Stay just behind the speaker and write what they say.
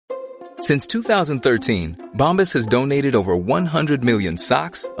Since 2013, Bombas has donated over 100 million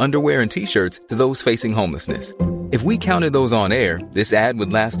socks, underwear, and T-shirts to those facing homelessness. If we counted those on air, this ad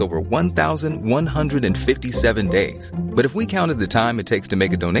would last over 1,157 days. But if we counted the time it takes to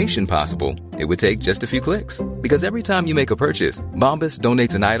make a donation possible, it would take just a few clicks. Because every time you make a purchase, Bombas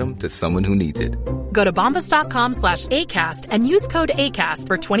donates an item to someone who needs it. Go to bombas.com/ACAST and use code ACAST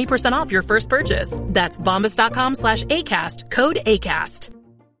for 20% off your first purchase. That's bombas.com/ACAST, code ACAST.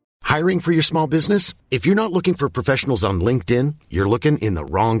 Hiring for your small business? If you're not looking for professionals on LinkedIn, you're looking in the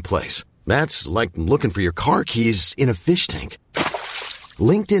wrong place. That's like looking for your car keys in a fish tank.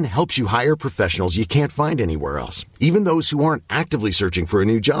 LinkedIn helps you hire professionals you can't find anywhere else, even those who aren't actively searching for a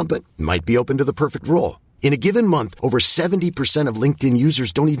new job but might be open to the perfect role. In a given month, over 70% of LinkedIn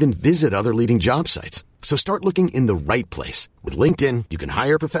users don't even visit other leading job sites. So start looking in the right place. With LinkedIn, you can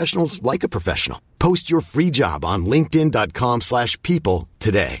hire professionals like a professional. Post your free job on linkedin.com/people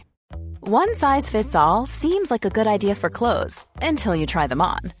today. One size fits all seems like a good idea for clothes until you try them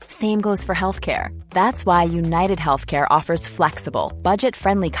on. Same goes for healthcare. That's why United Healthcare offers flexible,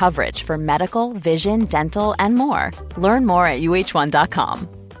 budget-friendly coverage for medical, vision, dental, and more. Learn more at uh1.com.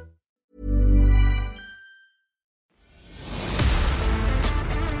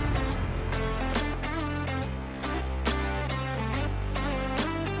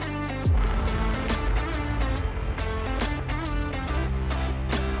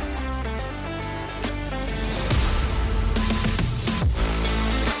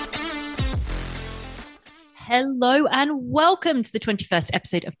 Hello and welcome to the 21st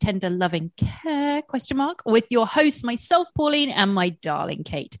episode of Tender Loving Care, ? With your hosts, myself, Pauline, and my darling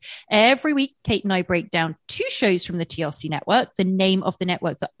Kate. Every week, Kate and I break down 2 shows from the TLC network, the name of the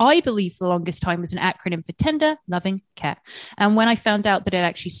network that I believe for the longest time was an acronym for Tender Loving Care. And when I found out that it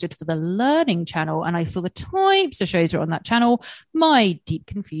actually stood for the Learning Channel and I saw the types of shows that were on that channel, my deep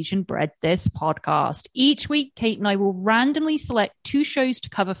confusion bred this podcast. Each week, Kate and I will randomly select 2 shows to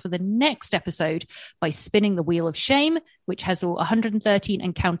cover for the next episode by spinning the Wheel of Shame, which has all 113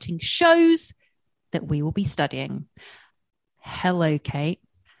 and counting shows that we will be studying. Hello, Kate.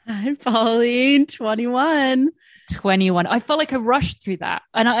 Hi, Pauline. 21. I felt like I rushed through that.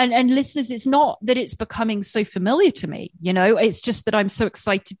 And listeners, it's not that it's becoming so familiar to me, you know, it's just that I'm so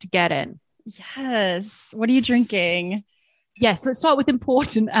excited to get in. Yes. What are you drinking? Yes, let's start with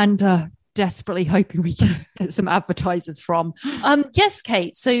important and desperately hoping we can get some advertisers from. Yes,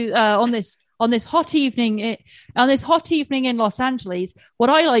 Kate. So on this hot evening in Los Angeles, what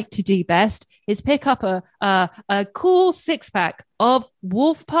I like to do best is pick up a cool 6-pack of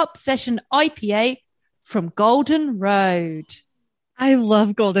Wolf Pup Session IPA from Golden Road. I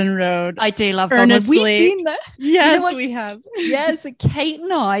love Golden Road. I do love Earnestly. Golden Road. We've been there. Yes, you know we have. Yes, Kate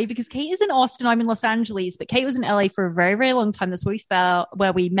and I, because Kate is in Austin, I'm in Los Angeles, but Kate was in LA for a very, very long time. That's where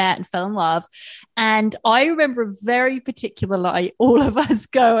we met and fell in love. And I remember a very particular night, all of us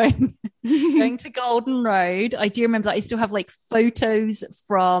going to Golden Road. I do remember that. I still have like photos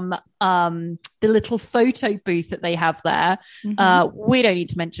from the little photo booth that they have there. Mm-hmm. We don't need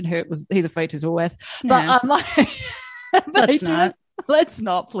to mention who the photos were with, but Let's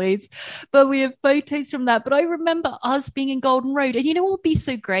not, please. But we have photos from that. But I remember us being in Golden Road. And you know what would be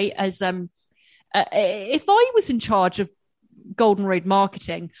so great as if I was in charge of Golden Road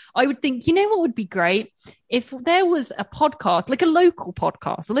marketing, I would think, you know what would be great? If there was a podcast, like a local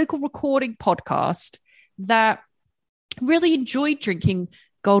podcast, a local recording podcast that really enjoyed drinking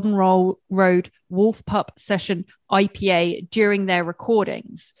Golden Road Wolf Pup Session IPA during their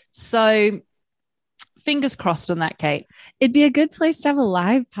recordings. So fingers crossed on that, Kate. It'd be a good place to have a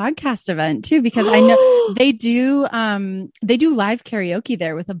live podcast event too, because I know they do live karaoke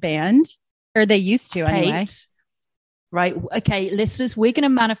there with a band, or they used to anyway. Right. Okay, listeners, we're going to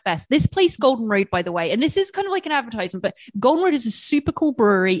manifest this place, Golden Road, by the way. And this is kind of like an advertisement, but Golden Road is a super cool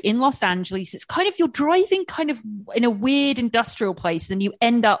brewery in Los Angeles. It's kind of, you're driving kind of in a weird industrial place, and you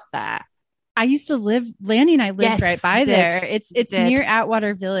end up there. I used to live, Lanny and I lived right by there. It's near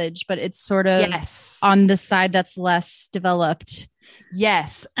Atwater Village, but it's sort of on the side that's less developed.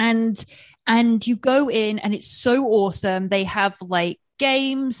 Yes. And you go in and it's so awesome. They have like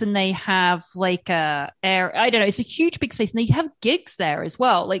games and they have like I don't know, it's a huge big space, and they have gigs there as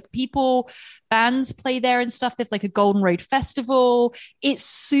well. Like bands play there and stuff. They have like a Golden Road festival. It's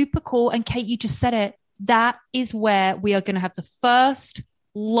super cool. And Kate, you just said it. That is where we are going to have the first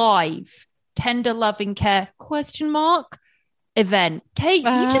live Tender Loving Care ? Event. Kate,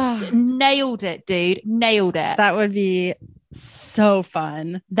 you just nailed it, dude. Nailed it. That would be so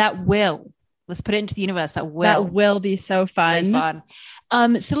fun. Let's put it into the universe. That will be so fun.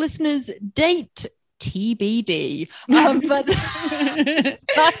 So listeners, date TBD.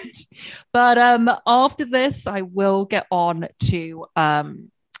 But after this, I will get on to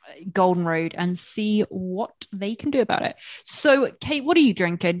Golden Road and see what they can do about it. So, Kate, what are you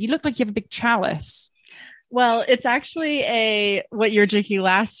drinking? You look like you have a big chalice. Well, it's actually what you were drinking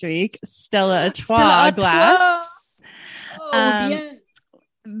last week, Stella Artois glass. Oh, yeah.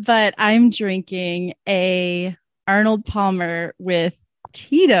 But I'm drinking a Arnold Palmer with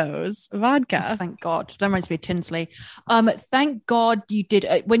Tito's vodka. Oh, thank God. That reminds me of Tinsley. Thank God you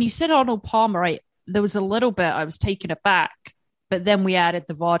did. When you said Arnold Palmer, there was a little bit I was taken aback, but then we added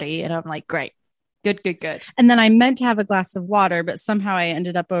the body, and I'm like, great. Good. And then I meant to have a glass of water, but somehow I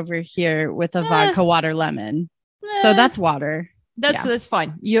ended up over here with a vodka water lemon. So that's water. That's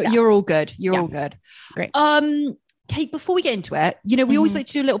fine. You're all good. You're all good. Great. Kate, before we get into it, we always like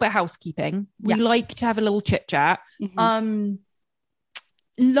to do a little bit of housekeeping. We like to have a little chit chat.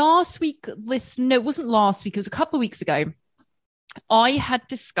 Last week, it wasn't last week, it was a couple of weeks ago, I had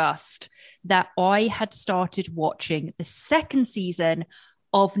discussed that I had started watching the second season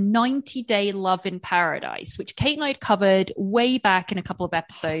of 90 Day Love in Paradise, which Kate and I had covered way back in a couple of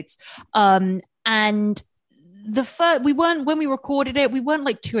episodes. And when we recorded it, we weren't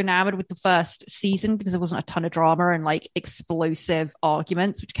like too enamored with the first season because there wasn't a ton of drama and like explosive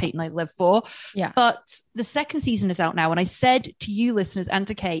arguments, which Kate and I live for. Yeah. But the second season is out now. And I said to you listeners and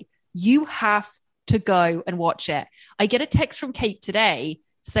to Kate, you have to go and watch it. I get a text from Kate today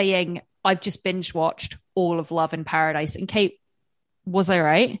saying, I've just binge watched all of Love in Paradise. And Kate, was I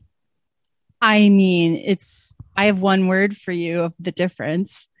right? I mean, I have one word for you of the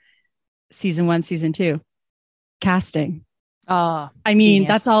difference. Season 1, season 2. Casting. I mean, genius.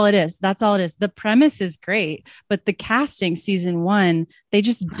 That's all it is. The premise is great, but the casting, season 1, they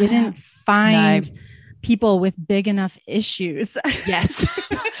just didn't find people with big enough issues. Yes.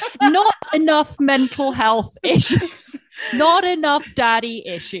 Not enough mental health issues. Not enough daddy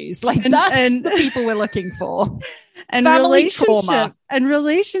issues. Like that's the people we're looking for. And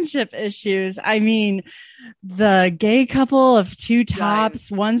relationship issues. I mean, the gay couple of two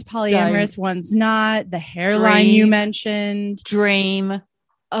tops, one's polyamorous, one's not. The hairline you mentioned. Dream.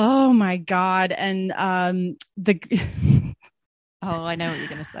 Oh my God. And oh, I know what you're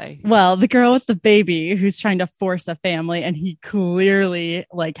going to say. Well, the girl with the baby who's trying to force a family, and he clearly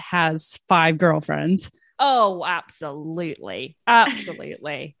like has 5 girlfriends. Oh, absolutely.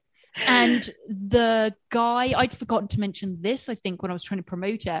 Absolutely. And the guy, I'd forgotten to mention this, I think, when I was trying to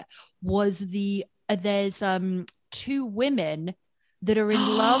promote it, was there's 2 women that are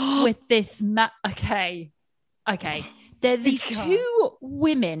in love with this okay. They're these 2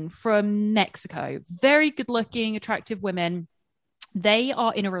 women from Mexico, very good looking, attractive women. They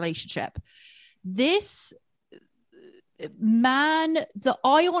are in a relationship. This man that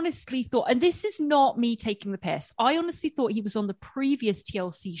I honestly thought, and this is not me taking the piss, I honestly thought he was on the previous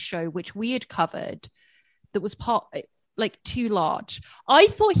TLC show, which we had covered, that was part like Too Large. I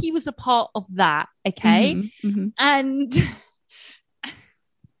thought he was a part of that. Okay. And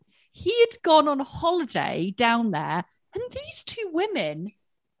he had gone on holiday down there, and these 2 women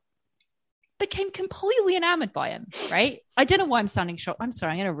became completely enamored by him, right? I don't know why I'm sounding shocked. I'm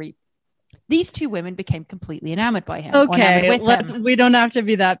sorry, I'm going to read. These 2 women became completely enamored by him. Okay, we don't have to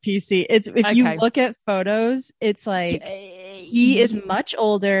be that PC. If you look at photos, it's like he is much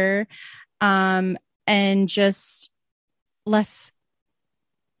older, and just less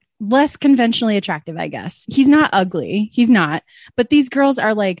conventionally attractive, I guess. He's not ugly. He's not. But these girls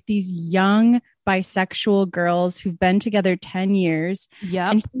are like these young bisexual girls who've been together 10 years.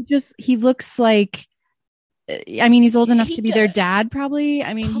 Yeah. And he looks like, I mean, he's old enough to be their dad, probably.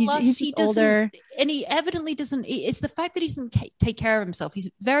 I mean, he's just older. And he evidently doesn't. It's the fact that he doesn't take care of himself. He's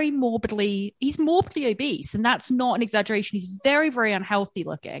morbidly obese. And that's not an exaggeration. He's very, very unhealthy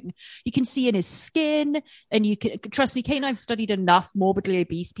looking. You can see in his skin. And you can, trust me, Kate and I have studied enough morbidly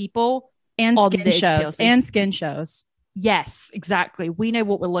obese people. And skin shows. Yes, exactly. We know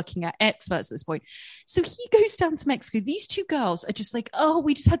what we're looking at, experts at this point. So he goes down to Mexico. These 2 girls are just like, oh,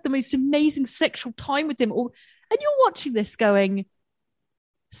 we just had the most amazing sexual time with them. And you're watching this going,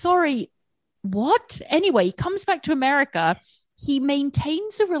 sorry, what? Anyway, he comes back to America. He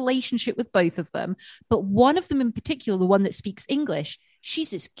maintains a relationship with both of them. But one of them in particular, the one that speaks English, she's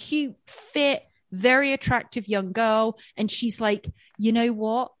this cute, fit, very attractive young girl. And she's like, you know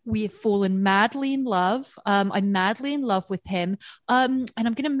what? We have fallen madly in love. I'm madly in love with him. And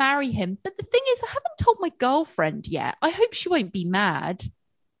I'm going to marry him. But the thing is, I haven't told my girlfriend yet. I hope she won't be mad.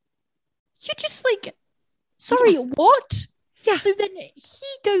 You're just like, sorry, what? Yeah. So then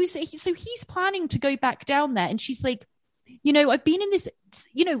he's planning to go back down there. And she's like, I've been in this,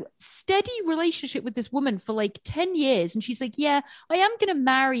 steady relationship with this woman for like 10 years. And she's like, yeah, I am going to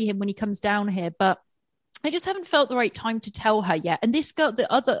marry him when he comes down here, but I just haven't felt the right time to tell her yet. And this girl,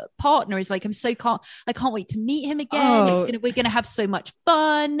 the other partner, is like, I can't wait to meet him again. We're going to have so much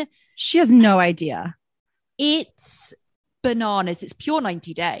fun. She has no idea. It's bananas. It's pure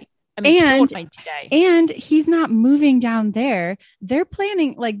 90 Day. Pure 90 Day. And he's not moving down there. They're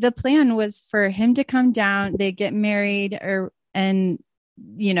planning, like the plan was for him to come down, they get married and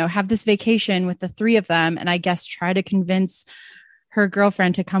have this vacation with the three of them. And I guess try to convince her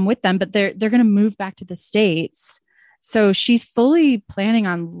girlfriend to come with them, but they're going to move back to the States. So she's fully planning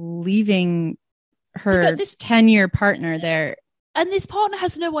on leaving her 10-year partner there. And this partner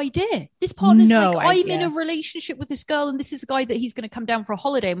has no idea. This partner's I'm in a relationship with this girl and this is a guy that he's going to come down for a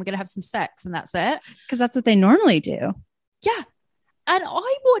holiday and we're going to have some sex and that's it. Because that's what they normally do. Yeah. And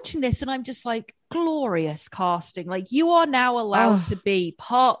I'm watching this and I'm just like, glorious casting. Like, you are now allowed to be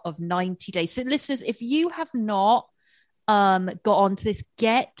part of 90 Days. So listeners, if you have not got onto this,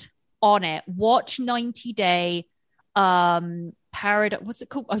 get on it. Watch 90 Day Paradise. What's it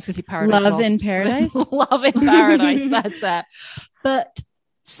called? I was going to say Paradise. Love in Paradise. Love in Paradise. That's it. But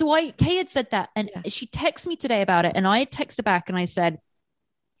so Kay had said that, and she texted me today about it, and I had texted back and I said,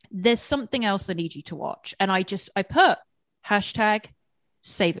 "There's something else I need you to watch," and I put hashtag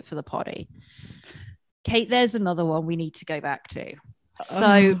save it for the potty. Kate, there's another one we need to go back to.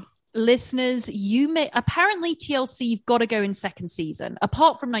 So. Listeners, apparently TLC, you've got to go in second season,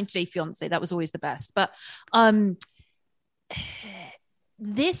 apart from 90 Day Fiance. That was always the best. But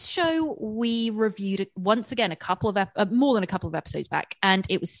this show we reviewed once again more than a couple of episodes back, and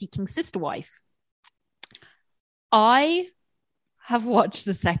it was Seeking Sister Wife. I have watched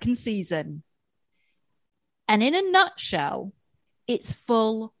the second season, and in a nutshell, it's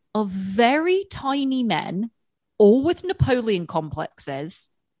full of very tiny men, all with Napoleon complexes,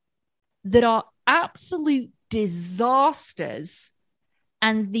 that are absolute disasters,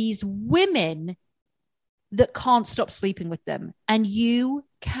 and these women that can't stop sleeping with them. And you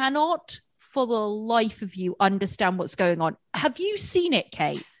cannot for the life of you understand what's going on. Have you seen it,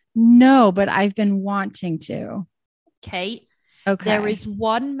 Kate? No, but I've been wanting to. Kate, okay. There is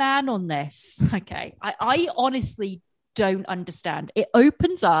one man on this. Okay. I honestly don't understand. It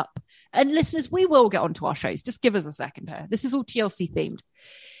opens up, and listeners, we will get onto our shows. Just give us a second here. This is all TLC themed.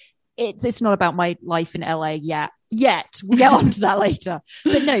 It's not about my life in LA yet. We'll get onto that later.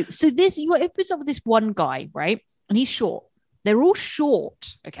 But no, so it opens up with this one guy, right? And he's short. They're all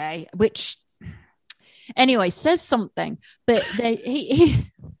short, okay? Which, anyway, says something. But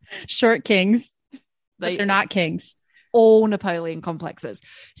he short kings, but they're not kings. All Napoleon complexes.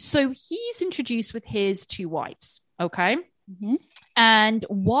 So he's introduced with his two wives, okay? Mm-hmm. And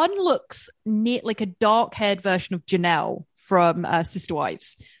one looks like a dark-haired version of Janelle from Sister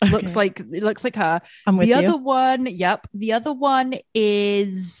Wives. Okay. It looks like her. I'm with you. The other one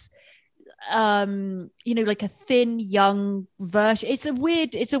is like a thin young version. It's a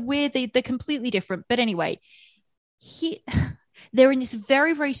weird, they're completely different. But anyway, they're in this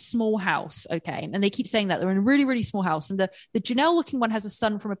very, very small house, okay? And they keep saying that they're in a really, really small house. And the Janelle looking one has a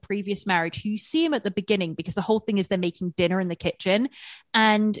son from a previous marriage who you see him at the beginning because the whole thing is they're making dinner in the kitchen.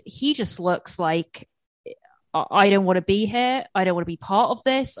 And he just looks like, I don't want to be here. I don't want to be part of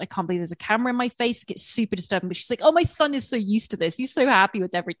this. I can't believe there's a camera in my face. It gets super disturbing. But she's like, oh, my son is so used to this. He's so happy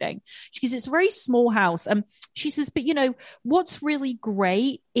with everything. She goes, it's a very small house. She says, but what's really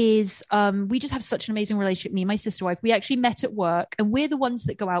great is we just have such an amazing relationship. Me and my sister wife, we actually met at work, and we're the ones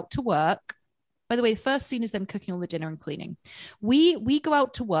that go out to work. By the way, the first scene is them cooking all the dinner and cleaning. We go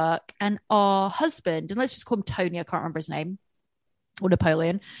out to work, and our husband, and let's just call him Tony, I can't remember his name, or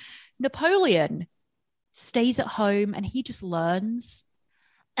Napoleon stays at home and he just learns.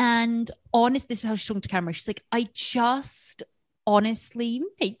 And this is how she's talking to camera. She's like, I just honestly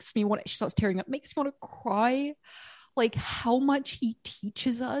makes me want, she starts tearing up, makes me want to cry, like how much he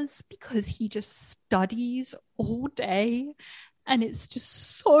teaches us, because he just studies all day and it's just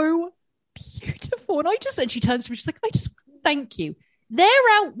so beautiful. And she turns to me, she's like, I just thank you. They're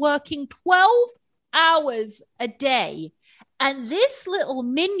out working 12 hours a day, and this little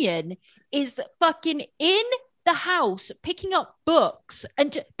minion is fucking in the house picking up books.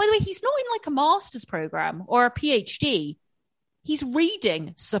 And by the way, he's not in like a master's program or a PhD. He's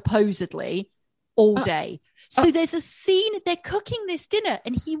reading supposedly all day. So there's a scene, they're cooking this dinner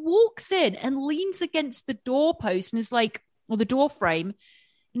and he walks in and leans against the doorpost and is like, or the door frame,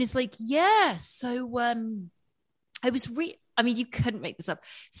 and is like, yeah, so you couldn't make this up.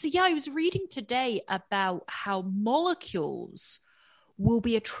 So yeah, I was reading today about how molecules will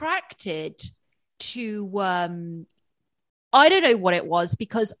be attracted to I don't know what it was,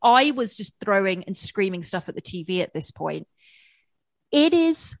 because I was just throwing and screaming stuff at the TV at this point. It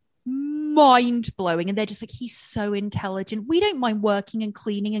is mind blowing. And they're just like, he's so intelligent. We don't mind working and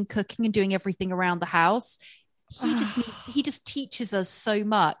cleaning and cooking and doing everything around the house. He just teaches us so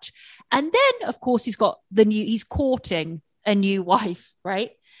much. And then, of course, he's courting a new wife,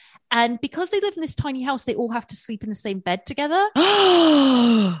 right? And because they live in this tiny house, they all have to sleep in the same bed together.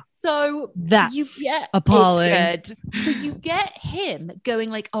 So that's appalling. It's good. So you get him going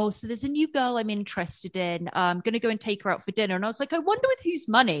like, oh, so there's a new girl I'm interested in. I'm going to go and take her out for dinner. And I was like, I wonder with whose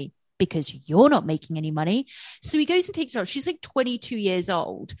money, because you're not making any money. So he goes and takes her out. She's like 22 years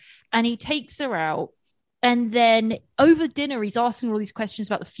old, and he takes her out. And then over dinner, he's asking all these questions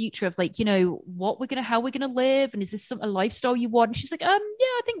about the future of like, how we're gonna live, and is this a lifestyle you want? And she's like, yeah,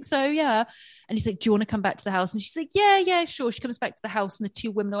 I think so, yeah. And he's like, do you want to come back to the house? And she's like, yeah, sure. She comes back to the house, and the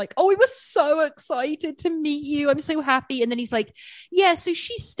two women are like, oh, we were so excited to meet you. I'm so happy. And then he's like, yeah, so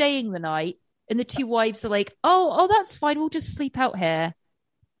she's staying the night, and the two wives are like, oh, that's fine. We'll just sleep out here.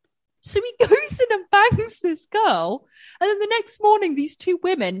 So he goes in and bangs this girl. And then the next morning, these two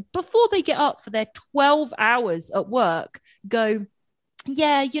women, before they get up for their 12 hours at work, go,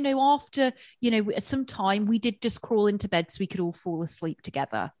 yeah, after, some time, we did just crawl into bed so we could all fall asleep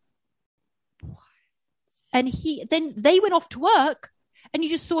together. What? And then they went off to work, and you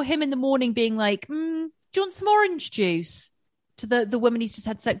just saw him in the morning being like, do you want some orange juice? To the woman he's just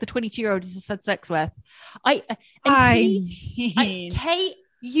had sex, the 22-year-old he's just had sex with. Kate,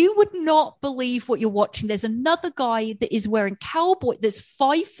 you would not believe what you're watching. There's another guy that is wearing that's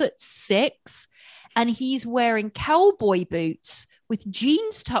 5'6", and he's wearing cowboy boots with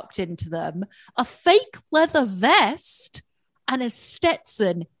jeans tucked into them, a fake leather vest, and a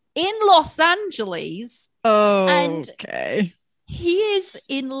Stetson in Los Angeles. Oh, and okay. He is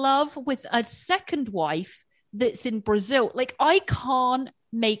in love with a second wife that's in Brazil. Like, I can't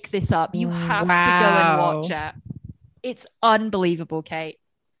make this up. You have to go and watch it. It's unbelievable, Kate.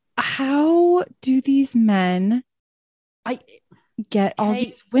 How do these men get all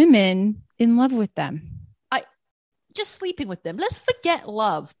these women in love with them? Just sleeping with them. Let's forget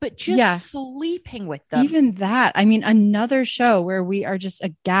love, but just sleeping with them. Even that. I mean, another show where we are just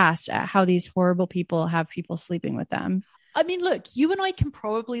aghast at how these horrible people have people sleeping with them. I mean, look, you and I can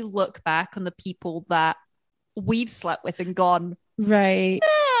probably look back on the people that we've slept with and gone, right.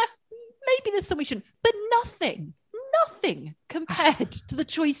 Maybe there's some we shouldn't, but nothing compared to the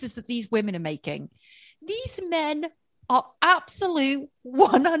choices that these women are making. These men are absolute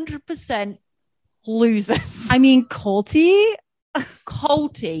 100% losers. I mean, Colty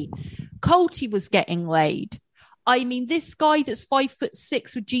was getting laid. I mean, this guy that's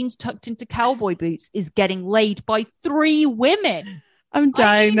 5'6" with jeans tucked into cowboy boots is getting laid by 3 women. I'm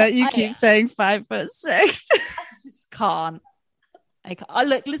dying that you keep saying 5'6". I just can't.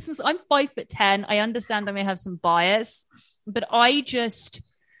 Look, listen, I'm 5'10". I understand I may have some bias, but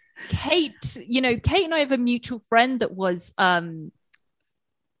Kate and I have a mutual friend that was,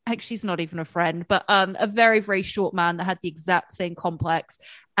 actually he's not even a friend, but a very, very short man that had the exact same complex.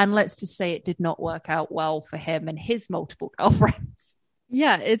 And let's just say it did not work out well for him and his multiple girlfriends.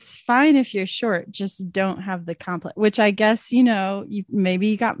 Yeah, it's fine if you're short. Just don't have the complex, which I guess, you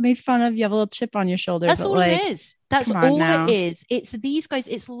got made fun of. You have a little chip on your shoulder. That's all it is. That's all it is. It's these guys.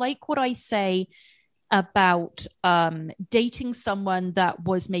 It's like what I say about dating someone that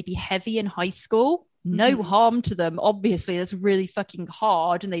was maybe heavy in high school. No harm to them. Obviously, that's really fucking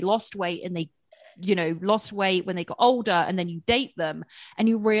hard. And they lost weight and they lost weight when they got older. And then you date them and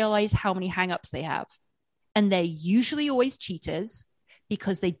you realize how many hangups they have. And they're usually always cheaters,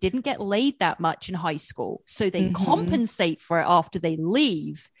 because they didn't get laid that much in high school. So they compensate for it after they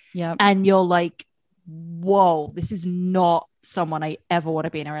leave. Yeah. And you're like, whoa, this is not someone I ever want to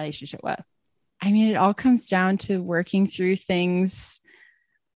be in a relationship with. I mean, it all comes down to working through things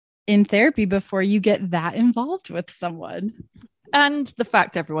in therapy before you get that involved with someone. And the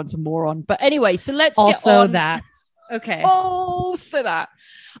fact everyone's a moron. But anyway, so let's also get on. That. Okay. Also that.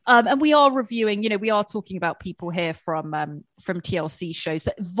 And we are reviewing, we are talking about people here from TLC shows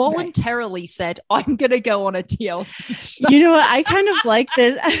that voluntarily said, I'm going to go on a TLC show. You know what? I kind of like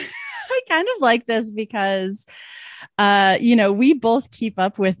this. I kind of like this because, we both keep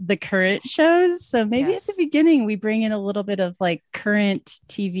up with the current shows. So maybe at the beginning, we bring in a little bit of like current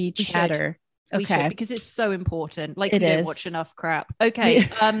TV chatter. We should, because it's so important. Like, we don't watch enough crap. Okay.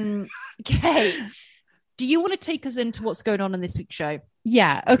 Okay. Do you want to take us into what's going on in this week's show?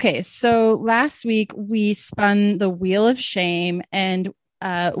 Yeah. Okay. So last week we spun the Wheel of Shame, and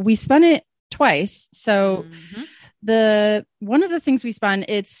we spun it twice. So one of the things we spun,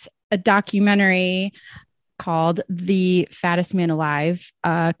 it's a documentary called The Fattest Man Alive.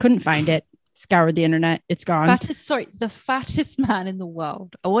 Couldn't find it. Scoured the internet. It's gone. The fattest man in the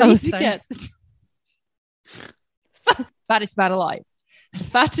world. I want you to get fattest man alive. The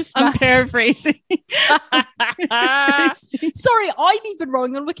fattest man. I'm paraphrasing. Sorry, I'm even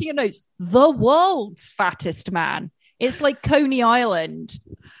wrong. I'm looking at notes. The world's fattest man. It's like Coney Island.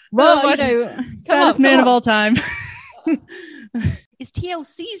 Fattest man of all time. Is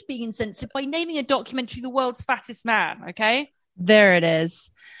TLC's being insensitive by naming a documentary The World's Fattest Man, okay? There it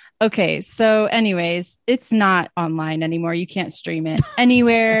is. Okay, so anyways, it's not online anymore. You can't stream it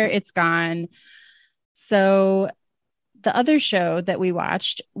anywhere. It's gone. So the other show that we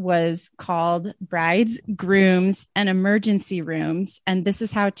watched was called Brides, Grooms, and Emergency Rooms. And this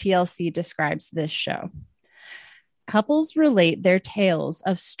is how TLC describes this show. Couples relate their tales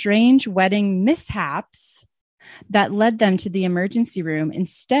of strange wedding mishaps that led them to the emergency room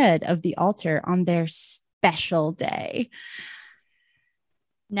instead of the altar on their special day.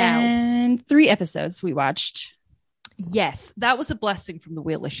 Now, and 3 episodes we watched. Yes, that was a blessing from the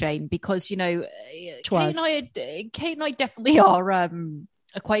Wheel of Shame because, you know, Kate and I definitely are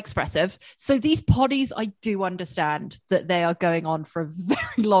quite expressive. So these poddies, I do understand that they are going on for a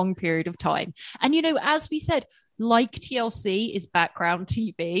very long period of time. And, you know, as we said, like TLC is background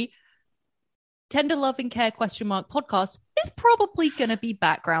TV, Tender Love and Care podcast is probably going to be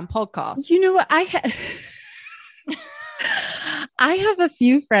background podcast. You know what? I have a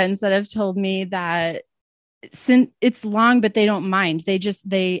few friends that have told me that since it's long, but they don't mind.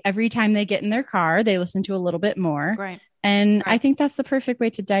 They every time they get in their car, they listen to a little bit more. Right. And I think that's the perfect way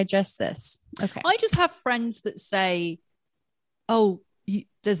to digest this. Okay. I just have friends that say, oh,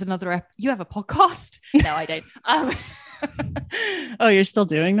 there's another you have a podcast? No, I don't. Oh, you're still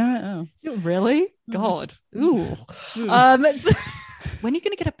doing that? Oh, really? God. Ooh. So, when are you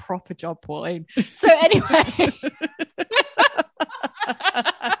going to get a proper job, Pauline? So anyway.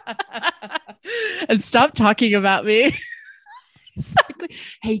 And stop talking about me. Exactly.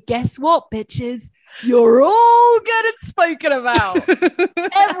 Hey, guess what, bitches? You're all getting spoken about.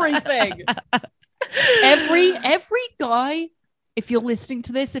 Everything. Every guy, if you're listening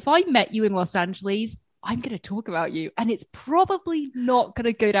to this, if I met you in Los Angeles, I'm going to talk about you. And it's probably not going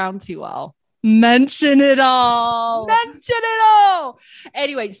to go down too well. Mention it all.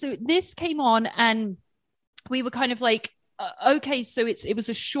 Anyway, so this came on and we were kind of like, okay, so it was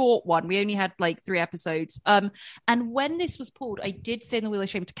a short one. We only had like 3 episodes. And when this was pulled, I did say in the Wheel of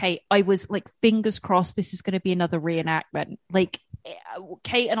Shame to Kate, I was like, fingers crossed, this is going to be another reenactment. Like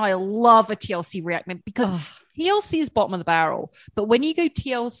Kate and I love a TLC reenactment because TLC is bottom of the barrel. But when you go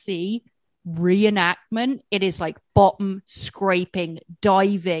TLC reenactment, it is like bottom scraping,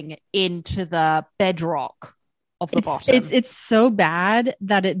 diving into the bedrock of the bottom. It's so bad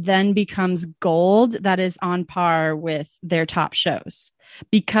that it then becomes gold that is on par with their top shows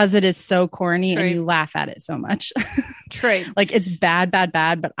because it is so corny. True. And you laugh at it so much. True. Like it's bad,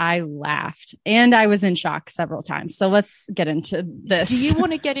 but I laughed and I was in shock several times. So let's get into this. Do you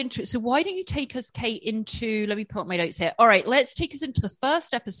want to get into it? So why don't you take us, Kate, into, let me pull up my notes here. All right, let's take us into the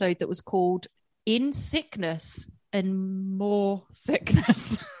first episode that was called In Sickness and More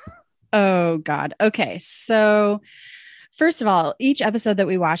Sickness. Oh, God. Okay. So first of all, each episode that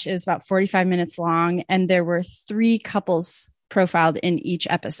we watched is about 45 minutes long, and there were 3 couples profiled in each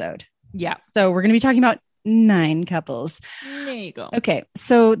episode. Yeah. So we're going to be talking about 9 couples. There you go. Okay.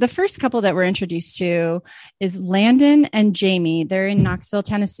 So the first couple that we're introduced to is Landon and Jamie. They're in Knoxville,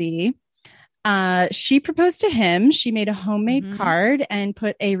 Tennessee. She proposed to him. She made a homemade card and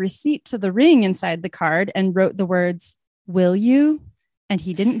put a receipt to the ring inside the card and wrote the words, "Will you?" And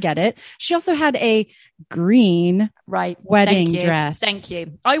he didn't get it. She also had a green wedding dress. Thank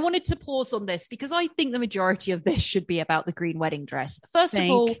you. I wanted to pause on this because I think the majority of this should be about the green wedding dress. First of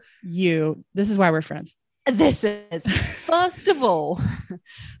all, this is why we're friends. This is first of all,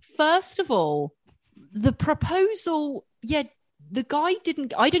 the proposal. Yeah, the guy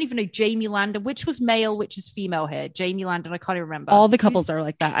didn't. I don't even know Jamie Landon, which was male, which is female here. Jamie Landon, I can't even remember. All the couples are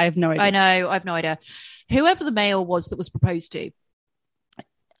like that. I have no idea. I know. I have no idea. Whoever the male was that was proposed to.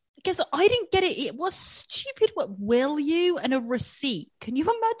 Because I didn't get it. It was stupid. What, will you? And a receipt. Can you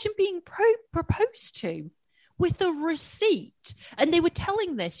imagine being proposed to with a receipt? And they were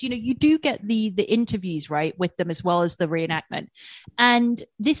telling this, you know, you do get the interviews, right, with them as well as the reenactment. And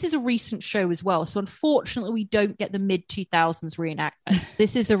this is a recent show as well. So unfortunately, we don't get the mid-2000s reenactments.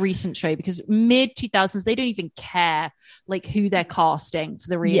 This is a recent show because mid-2000s, they don't even care like who they're casting for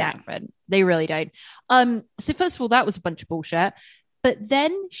the reenactment. Yeah. They really don't. So first of all, that was a bunch of bullshit. But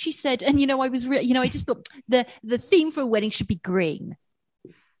then she said, and, you know, I just thought the theme for a wedding should be green.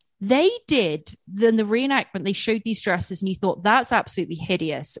 They did, then the reenactment, they showed these dresses and you thought, that's absolutely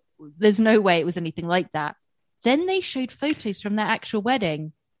hideous. There's no way it was anything like that. Then they showed photos from their actual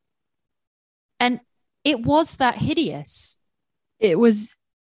wedding. And it was that hideous. It was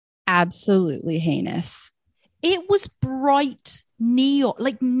absolutely heinous. It was bright neon,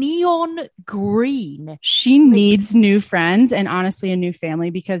 like neon green. She needs new friends and honestly a new family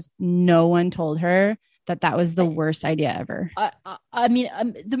because no one told her that was the worst idea ever. I mean,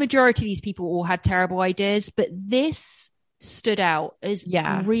 the majority of these people all had terrible ideas, but this stood out as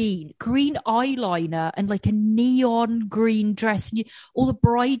green eyeliner and like a neon green dress. And all the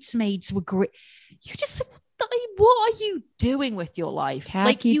bridesmaids were green. You just said, what are you doing with your life?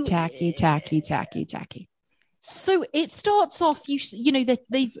 Tacky. So it starts off, you know,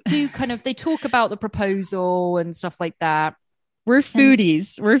 they do kind of, they talk about the proposal and stuff like that. We're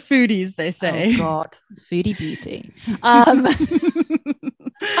foodies, they say. Oh God, foodie beauty.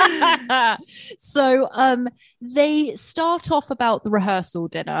 So they start off about the rehearsal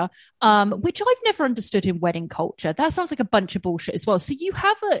dinner, which I've never understood in wedding culture. That sounds like a bunch of bullshit as well. So you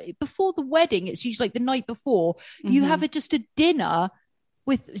have before the wedding, it's usually like the night before, you have just a dinner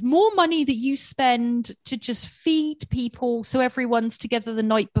with more money that you spend to just feed people so everyone's together the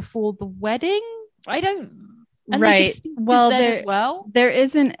night before the wedding. I don't. And right. Well, there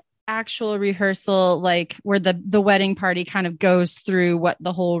is an actual rehearsal, like where the wedding party kind of goes through what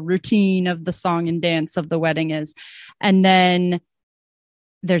the whole routine of the song and dance of the wedding is. And then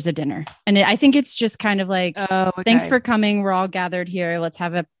there's a dinner. And I think it's just kind of like, thanks for coming. We're all gathered here. Let's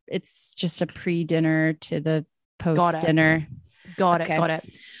have it's just a pre-dinner to the post-dinner. Got it.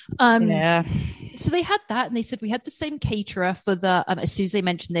 Yeah. So they had that, and they said we had the same caterer for the. As soon as they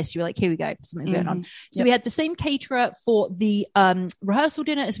mentioned this, you were like, "Here we go, something's going on." So we had the same caterer for the rehearsal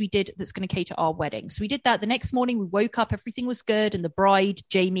dinner as we did. That's going to cater our wedding. So we did that. The next morning, we woke up, everything was good, and the bride,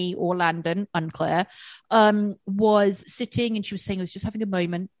 Jamie or Landon, unclear, was sitting, and she was saying, "I was just having a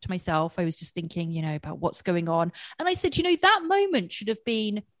moment to myself. I was just thinking, you know, about what's going on." And I said, "You know, that moment should have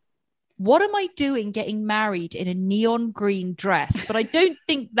been." What am I doing getting married in a neon green dress? But I don't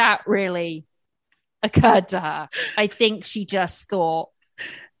think that really occurred to her. I think she just thought,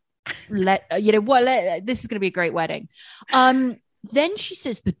 this is going to be a great wedding. Then she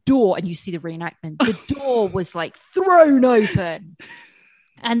says the door, and you see the reenactment, the door was like thrown open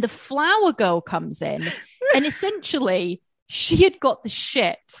and the flower girl comes in, and essentially she had got the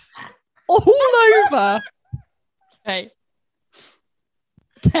shits all over. Okay.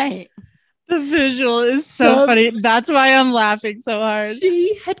 The visual is so funny. That's why I'm laughing so hard.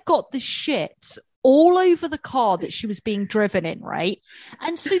 She had got the shit all over the car that she was being driven in, right?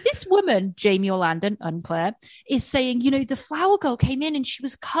 And so this woman, Jamie or Landon, unclear, is saying, you know, the flower girl came in and she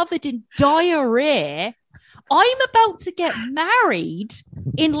was covered in diarrhea. I'm about to get married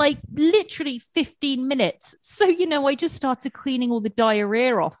in like literally 15 minutes. So, you know, I just started cleaning all the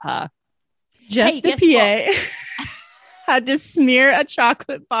diarrhea off her. Jeff the PA had to smear a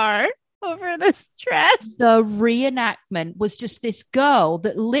chocolate bar over this dress. The reenactment was just this girl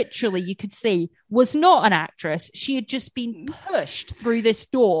that literally you could see was not an actress. She had just been pushed through this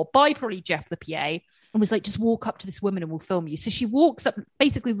door by probably Jeff the PA and was like, just walk up to this woman and we'll film you. So she walks up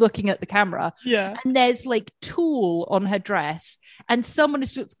basically looking at the camera. Yeah. And there's like tulle on her dress and someone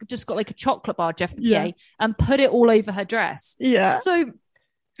has just got like a chocolate bar, Jeff the PA, and put it all over her dress. Yeah. So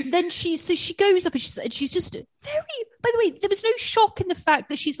then she goes up and she's just very, by the way, there was no shock in the fact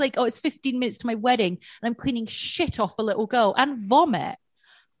that she's like, oh, it's 15 minutes to my wedding and I'm cleaning shit off a little girl and vomit.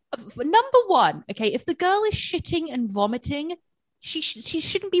 Number one, okay, if the girl is shitting and vomiting, she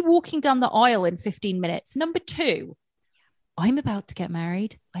shouldn't be walking down the aisle in 15 minutes. Number two, I'm about to get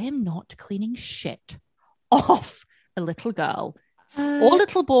married. I am not cleaning shit off a little girl or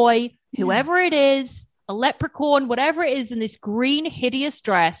little boy, whoever it is, a leprechaun, whatever it is in this green hideous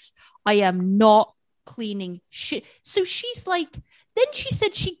dress. I am not cleaning shit. So she's like, then she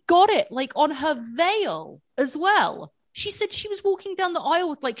said she got it like on her veil as well. She said she was walking down the aisle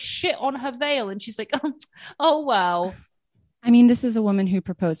with like shit on her veil, and she's like, oh wow. I mean, this is a woman who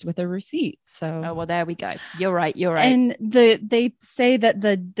proposed with a receipt. So, oh well, there we go. You're right. And they say that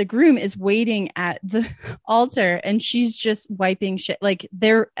the groom is waiting at the altar, and she's just wiping shit. Like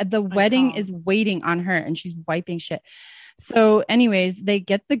the wedding is waiting on her, and she's wiping shit. So, anyways, they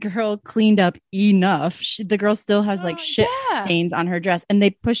get the girl cleaned up enough. The girl still has like shit stains on her dress, and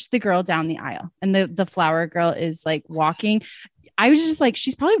they push the girl down the aisle, and the flower girl is like walking. I was just like,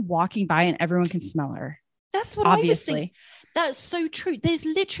 she's probably walking by, and everyone can smell her. That's what I was thinking. That's so true. There's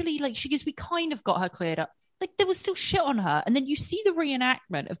literally like, she goes, we kind of got her cleared up. Like there was still shit on her. And then you see the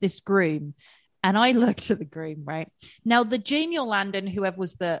reenactment of this groom And I looked at the groom, right? Now, the Jamie Orlando, whoever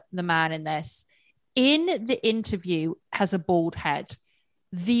was the man in this, in the interview has a bald head.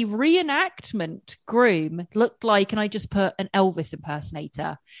 The reenactment groom looked like, and I just put an Elvis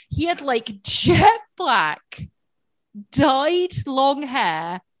impersonator. He had like jet black, dyed long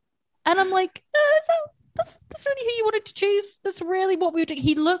hair. And I'm like, that's really who you wanted to choose. That's really what we were doing.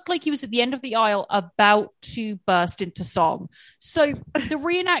 He looked like he was at the end of the aisle about to burst into song. So the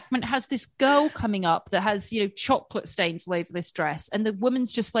reenactment has this girl coming up that has, chocolate stains all over this dress. And the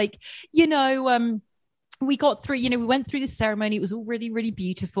woman's just like, we got through, we went through the ceremony. It was all really, really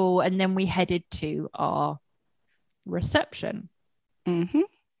beautiful. And then we headed to our reception. Mm-hmm.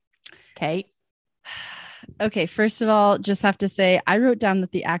 Kate. Okay, first of all, just have to say, I wrote down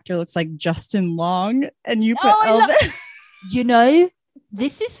that the actor looks like Justin Long, and you put Elvis.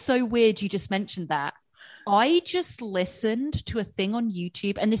 This is so weird you just mentioned that. I just listened to a thing on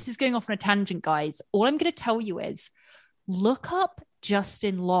YouTube, and this is going off on a tangent, guys. All I'm going to tell you is look up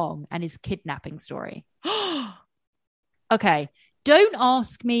Justin Long and his kidnapping story. Okay, don't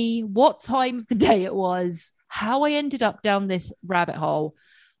ask me what time of the day it was, how I ended up down this rabbit hole.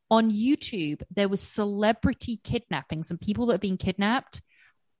 On YouTube, there was celebrity kidnappings and people that have been kidnapped.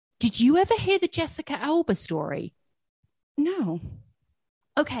 Did you ever hear the Jessica Alba story? No.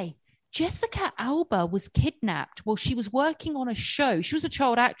 Okay. Jessica Alba was kidnapped while she was working on a show. She was a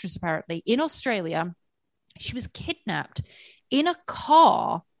child actress, apparently, in Australia. She was kidnapped in a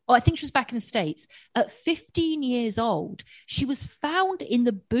car. Oh, I think she was back in the States at 15 years old. She was found in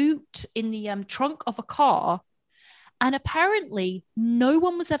the boot, in the trunk of a car. And apparently no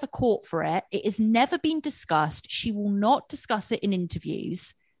one was ever caught for it. It has never been discussed. She will not discuss it in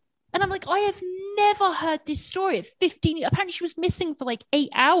interviews. And I'm like, I have never heard this story at 15. Apparently she was missing for like 8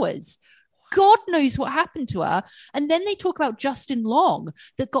 hours. God knows what happened to her. And then they talk about Justin Long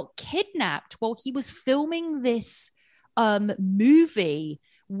that got kidnapped while he was filming this movie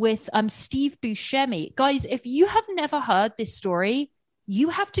with Steve Buscemi. Guys, if you have never heard this story, you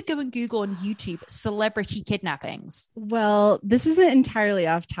have to go and Google on YouTube celebrity kidnappings. Well, this isn't entirely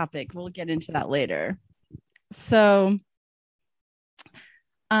off topic. We'll get into that later. So,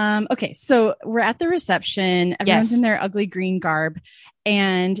 okay. So we're at the reception. Everyone's in their ugly green garb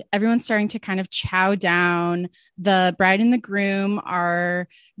and everyone's starting to kind of chow down. The bride and the groom are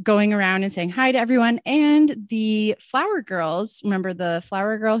going around and saying hi to everyone. And the flower girls, remember the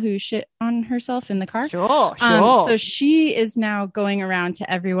flower girl who shit on herself in the car? Sure. So she is now going around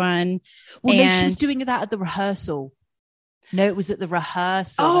to everyone. Well, no, she was doing that at the rehearsal. No, it was at the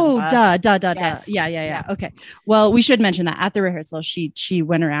rehearsal. Oh, duh. Yeah. Okay. Well, we should mention that at the rehearsal, she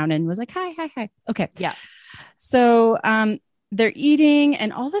went around and was like, hi. Okay. Yeah. So, they're eating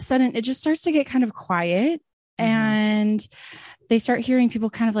and all of a sudden it just starts to get kind of quiet and they start hearing people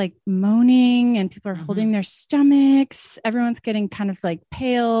kind of like moaning and people are holding their stomachs. Everyone's getting kind of like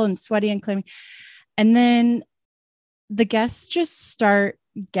pale and sweaty and clammy. And then the guests just start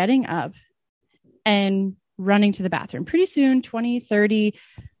getting up and running to the bathroom. Pretty soon, 20, 30,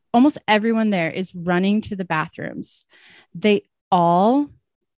 almost everyone there is running to the bathrooms. They all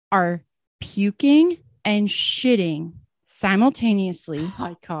are puking and shitting simultaneously. Oh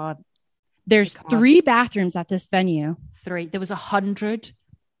my God. There's 3 bathrooms at this venue. 3. There was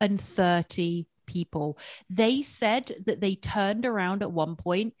 130 people. They said that they turned around at one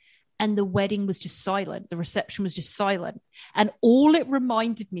point and the wedding was just silent. The reception was just silent. And all it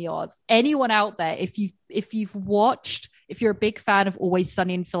reminded me of, anyone out there, if you've watched, if you're a big fan of Always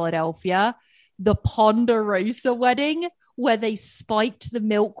Sunny in Philadelphia, the Ponderosa wedding where they spiked the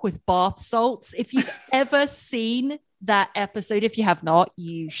milk with bath salts. If you've ever seen that episode, if you have not,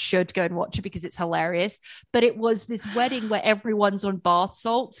 you should go and watch it because it's hilarious. But it was this wedding where everyone's on bath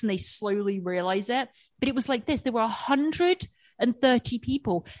salts and they slowly realize it. But it was like this. There were 130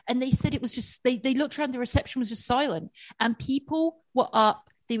 people and they said it was just, they looked around, the reception was just silent and people were up.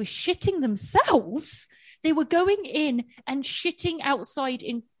 They were shitting themselves. They were going in and shitting outside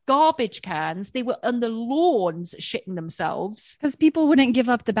in garbage cans. They were on the lawns shitting themselves because people wouldn't give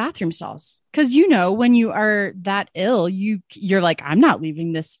up the bathroom stalls. Because when you are that ill, you're like, I'm not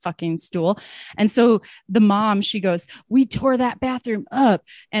leaving this fucking stool. And so the mom, she goes, we tore that bathroom up,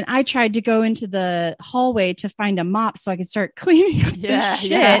 and I tried to go into the hallway to find a mop so I could start cleaning up the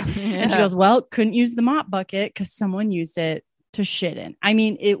shit. And she goes, well, couldn't use the mop bucket because someone used it to shit in. I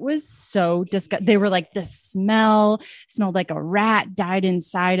mean, it was so disgusting. They were like, the smelled like a rat died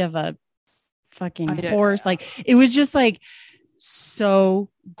inside of a fucking horse. Like, it was just like so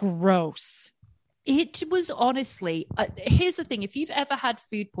gross. It was honestly, here's the thing. If you've ever had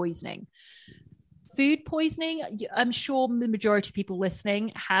food poisoning, Food poisoning, I'm sure the majority of people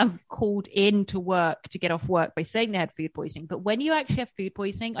listening have called in to work to get off work by saying they had food poisoning. But when you actually have food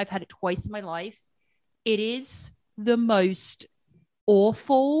poisoning, I've had it twice in my life. It is the most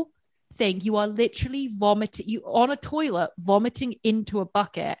awful thing. You are literally vomiting, you on a toilet, vomiting into a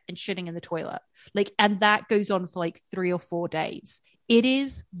bucket and shitting in the toilet. Like, and that goes on for like 3 or 4 days. It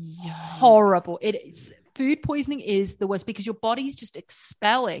is horrible. It is. Food poisoning is the worst because your body's just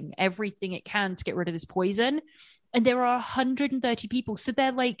expelling everything it can to get rid of this poison. And there are 130 people. So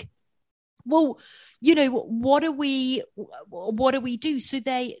they're like, well, you know, what do we do? So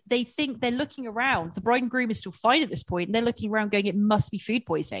they think, they're looking around. The bride and groom is still fine at this point. And they're looking around going, it must be food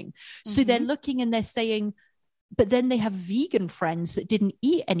poisoning. So they're looking and they're saying, but then they have vegan friends that didn't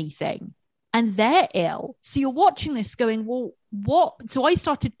eat anything and they're ill. So you're watching this going, well, what? So I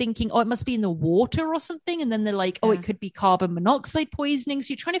started thinking, oh, it must be in the water or something. And then they're like, oh, it could be carbon monoxide poisoning.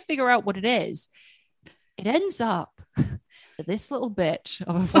 So you're trying to figure out what it is. It ends up that this little bitch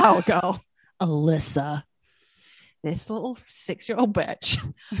of a flower girl, Alyssa, this little 6-year-old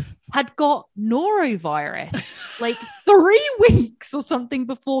bitch, had got norovirus like 3 weeks or something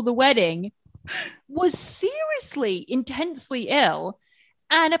before the wedding, was seriously, intensely ill.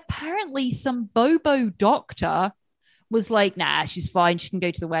 And apparently some Bobo doctor was like, nah, she's fine. She can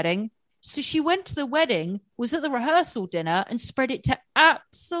go to the wedding. So she went to the wedding, was at the rehearsal dinner and spread it to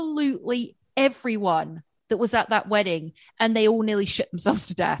absolutely everyone that was at that wedding. And they all nearly shit themselves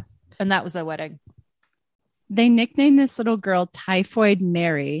to death. And that was their wedding. They nicknamed this little girl Typhoid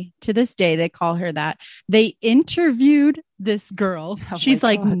Mary. To this day, they call her that. They interviewed this girl. She's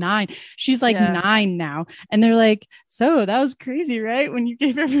like 9. She's like 9 now. And they're like, so that was crazy, right? When you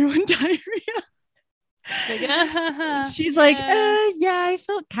gave everyone diarrhea. She's like, yeah, I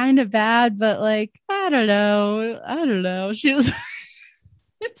felt kind of bad, but like, I don't know. She was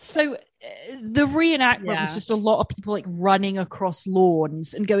so the reenactment was just a lot of people like running across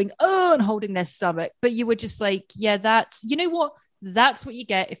lawns and going, oh, and holding their stomach. But you were just like, yeah, that's, you know what? That's what you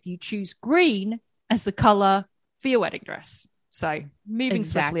get if you choose green as the color for your wedding dress. So moving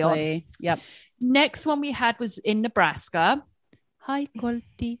swiftly on. Yep. Next one we had was in Nebraska. Hi,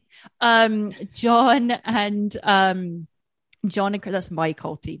 Colty. John and that's my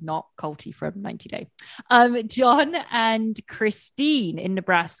Colty, not Colty from 90 Day. John and Christine in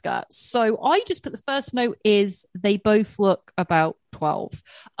Nebraska. So I just put the first note is they both look about 12.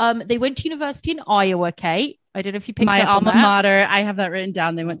 They went to university in Iowa, Kate. I don't know if you picked my up on alma that. mater. I have that written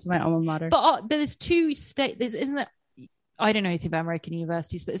down. They went to my alma mater. But there's 2 states, isn't it? I don't know anything about American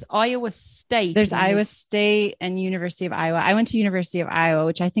universities, but it's Iowa State. There's Iowa State and University of Iowa. I went to University of Iowa,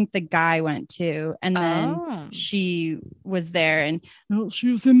 which I think the guy went to. And then she was there and she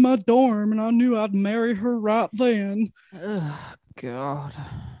was in my dorm and I knew I'd marry her right then. Oh, God.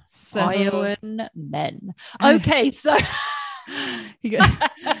 Iowan men. Okay, so... he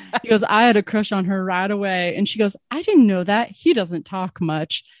goes, I had a crush on her right away. And she goes, I didn't know that. He doesn't talk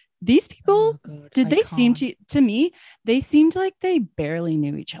much. These people, seem to me, they seemed like they barely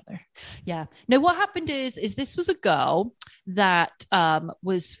knew each other. Yeah. No, what happened is this was a girl that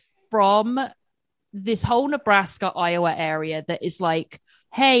was from this whole Nebraska, Iowa area that is like,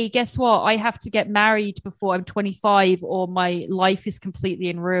 hey, guess what? I have to get married before I'm 25 or my life is completely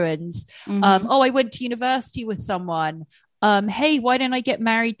in ruins. I went to university with someone. Hey, why don't I get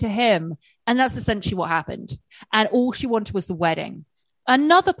married to him? And that's essentially what happened. And all she wanted was the wedding.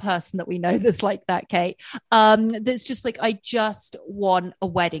 Another person that we know that's like that, Kate, that's just like, I just want a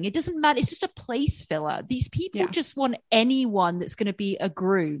wedding. It doesn't matter. It's just a place filler. These people just want anyone that's going to be a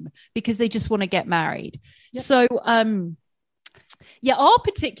groom because they just want to get married. Yep. So, our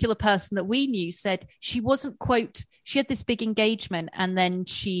particular person that we knew said she wasn't, quote, she had this big engagement and then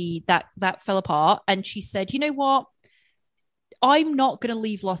that fell apart. And she said, you know what? I'm not going to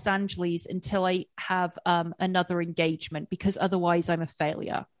leave Los Angeles until I have another engagement because otherwise I'm a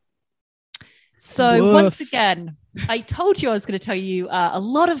failure. So once again, I told you I was going to tell you a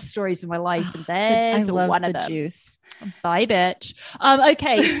lot of stories in my life, and there's one of them. Juice. Bye, bitch.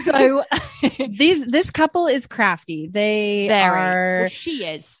 Okay, so this couple is crafty. They are. Well, she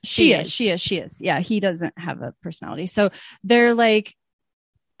is. Yeah, he doesn't have a personality, so they're like.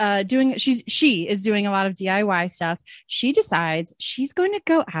 She is doing a lot of DIY stuff. She decides she's going to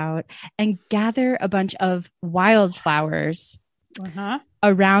go out and gather a bunch of wildflowers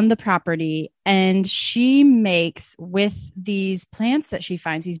around the property. And she makes with these plants that she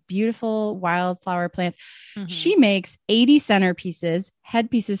finds, these beautiful wildflower plants. She makes 80 centerpieces,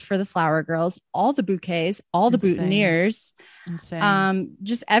 headpieces for the flower girls, all the bouquets, all the boutonnieres,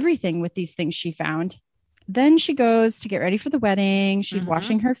 just everything with these things she found. then she goes to get ready for the wedding. She's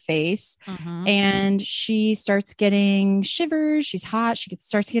washing her face and she starts getting shivers. She's hot. She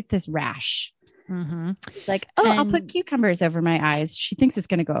starts to get this rash. It's like, I'll put cucumbers over my eyes. She thinks it's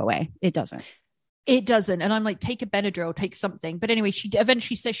going to go away. It doesn't. It doesn't. And I'm like, take a Benadryl, take something. But anyway, she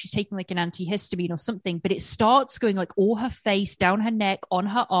eventually says she's taking like an antihistamine or something, but it starts going like all her face, down her neck, on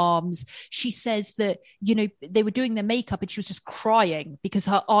her arms. She says that, you know, they were doing their makeup and she was just crying because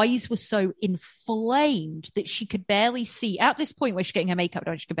her eyes were so inflamed that she could barely see. At this point where she's getting her makeup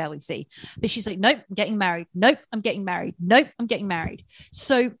done, she could barely see. But she's like, nope, I'm getting married. Nope, I'm getting married. Nope, I'm getting married.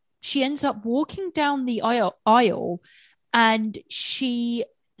 So she ends up walking down the aisle and she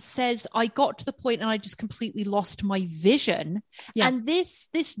says, I got to the point and I just completely lost my vision. And this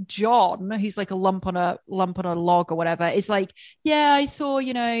John, who's like a lump on a log or whatever, is like, yeah, I saw,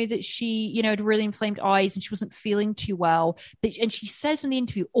 you know, that she, you know, had really inflamed eyes and she wasn't feeling too well. And she says in the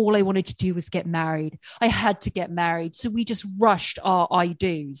interview, all I wanted to do was get married. I had to get married. So we just rushed our I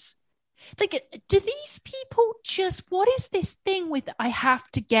do's. Like, do these people just, what is this thing with I have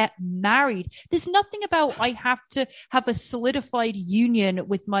to get married? There's nothing about I have to have a solidified union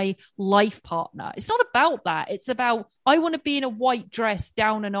with my life partner. It's not about that. It's about I want to be in a white dress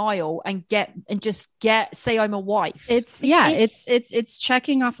down an aisle and say I'm a wife. It's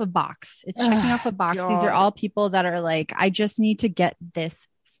checking off a box. It's checking off a box. God. These are all people that are like, I just need to get this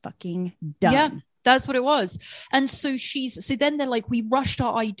fucking done. Yeah. That's what it was. And so then they're like, we rushed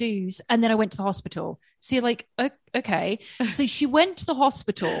our I do's and then I went to the hospital. So you're like, okay. So she went to the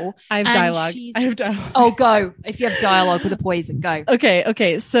hospital. I have dialogue. Oh, go. If you have dialogue with a poison, go.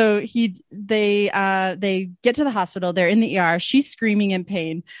 Okay. So they get to the hospital. They're in the ER. She's screaming in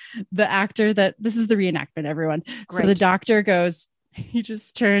pain. The actor this is the reenactment, everyone. Great. So the doctor goes, he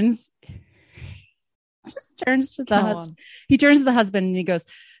turns to the husband. He turns to the husband and he goes,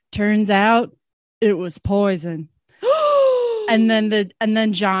 turns out it was poison. and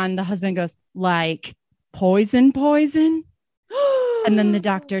then John, the husband, goes, like poison. And then the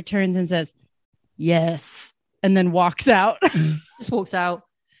doctor turns and says, yes, and then walks out. Just walks out.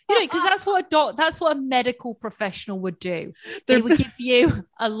 You know, because that's what a medical professional would do. They would give you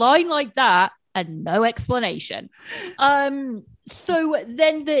a line like that and no explanation. So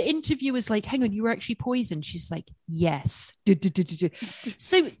then the interviewer's like, hang on, you were actually poisoned. She's like, yes.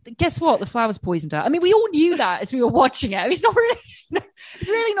 So guess what? The flower's poisoned her. I mean, we all knew that as we were watching it. I mean, it's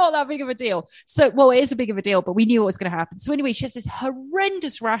really not that big of a deal. So, well, it is a big of a deal, but we knew what was going to happen. So anyway, she has this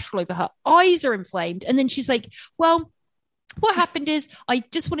horrendous rash all over her. Eyes are inflamed. And then she's like, well, what happened is I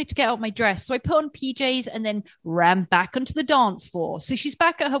just wanted to get out my dress. So I put on PJs and then ran back onto the dance floor. So she's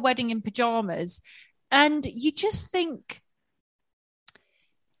back at her wedding in pajamas. And you just think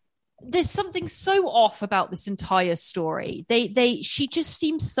there's something so off about this entire story. She just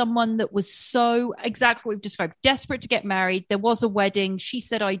seems someone that was so exactly what we've described, desperate to get married. There was a wedding. She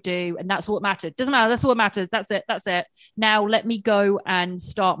said, I do. And that's all that mattered. Doesn't matter. That's all that matters. That's it. Now let me go and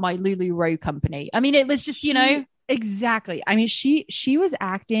start my LuLaRoe company. I mean, it was just, you know. Exactly. I mean, she was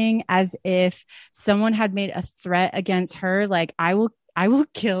acting as if someone had made a threat against her. Like, I will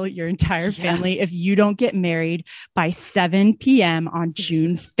kill your entire family if you don't get married by 7 p.m. on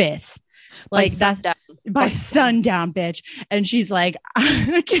June 5th. Like that by sundown, bitch. And she's like,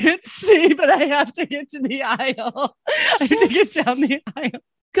 I can't see, but I have to get to the aisle. I have to get down the aisle.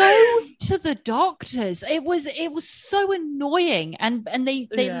 Go to the doctors. It was so annoying. And they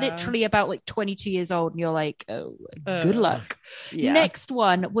literally about like 22 years old. And you're like, oh, good luck. Yeah. Next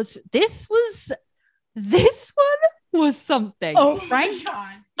one was something. Oh, Frank.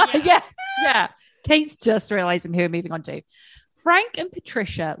 Yeah. Yeah. Kate's just realizing who we're moving on to. Frank and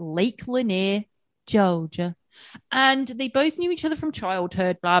Patricia, Lake Lanier, Georgia. And they both knew each other from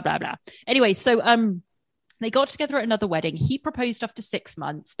childhood, blah, blah, blah. Anyway, so they got together at another wedding. He proposed after 6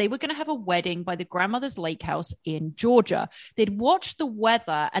 months. They were going to have a wedding by the grandmother's lake house in Georgia. They'd watched the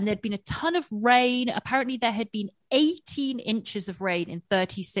weather and there'd been a ton of rain. Apparently there had been 18 inches of rain in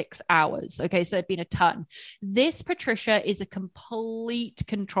 36 hours. Okay, so there'd been a ton. This Patricia is a complete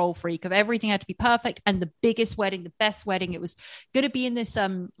control freak of everything had to be perfect. And the biggest wedding, the best wedding, it was going to be in this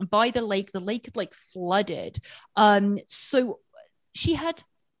by the lake. The lake had like flooded. So she had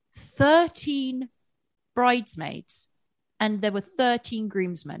 13 bridesmaids and there were 13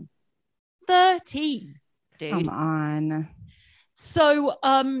 groomsmen. 13, dude. Come on. So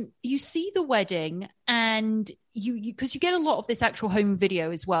you see the wedding and you because you get a lot of this actual home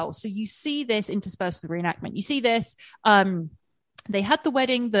video as well. So you see this interspersed with the reenactment. You see this they had the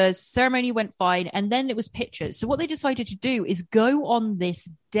wedding, the ceremony went fine, and then it was pictures. So what they decided to do is go on this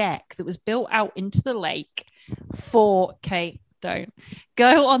deck that was built out into the lake for Kate. don't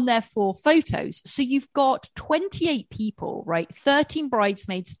go on there for photos. So you've got 28 people, right? 13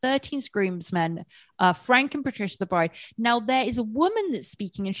 bridesmaids, 13 groomsmen, Frank and Patricia, the bride. Now there is a woman that's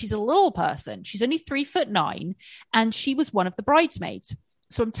speaking, and she's a little person. She's only 3'9", and she was one of the bridesmaids.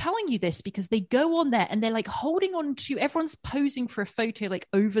 So I'm telling you this because they go on there and they're like holding on to, everyone's posing for a photo like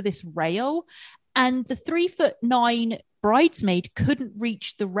over this rail, and the 3'9" bridesmaid couldn't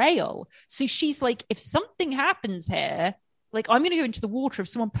reach the rail. So she's like, if something happens here, like I'm going to go into the water. If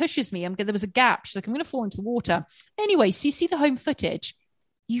someone pushes me, there was a gap. She's like, I'm going to fall into the water. Anyway, so you see the home footage.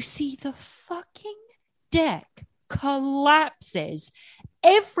 You see the fucking deck collapses.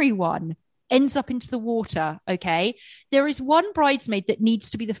 Everyone ends up into the water. Okay. There is one bridesmaid that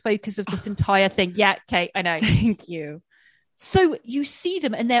needs to be the focus of this entire thing. Yeah, Kate, I know. Thank you. So you see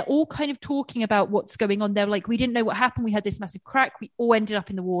them and they're all kind of talking about what's going on. They're like, we didn't know what happened. We had this massive crack. We all ended up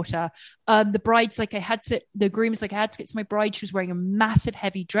in the water. The bride's like, the groom is like, I had to get to my bride. She was wearing a massive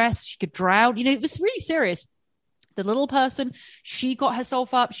heavy dress. She could drown. You know, it was really serious. The little person, she got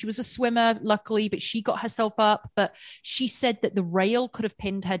herself up. She was a swimmer, luckily, but she got herself up. But she said that the rail could have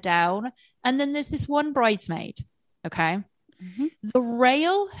pinned her down. And then there's this one bridesmaid. Okay. Mm-hmm. The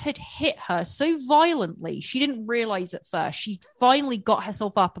rail had hit her so violently, she didn't realize at first. She finally got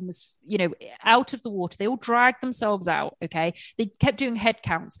herself up and was, out of the water. They all dragged themselves out. Okay. They kept doing head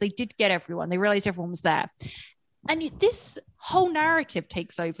counts. They did get everyone. They realized everyone was there. And this whole narrative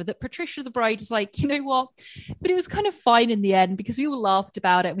takes over that Patricia, the bride, is like, you know what? But it was kind of fine in the end because we all laughed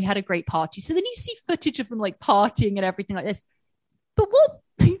about it and we had a great party. So then you see footage of them like partying and everything like this. But what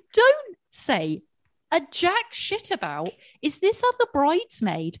they don't say a jack shit about is this other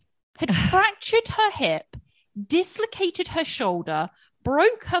bridesmaid had fractured her hip, dislocated her shoulder,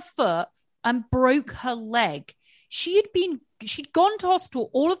 broke her foot, and broke her leg. She'd gone to hospital.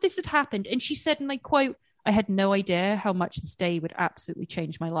 All of this had happened. And she said, and I quote, I had no idea how much this day would absolutely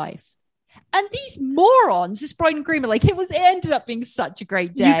change my life. And these morons, this bride and groom, it ended up being such a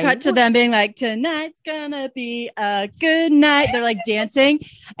great day. You cut to them being like, tonight's gonna be a good night. They're like dancing.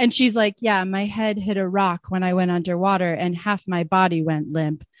 And she's like, yeah, my head hit a rock when I went underwater and half my body went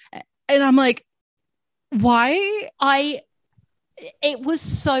limp. And I'm like, why? It was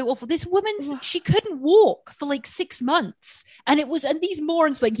so awful. This woman, she couldn't walk for like 6 months. And these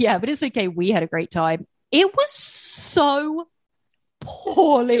morons like, yeah, but it's okay. We had a great time. It was so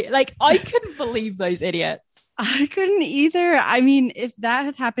poorly. Like, I couldn't believe those idiots. I couldn't either. I mean, if that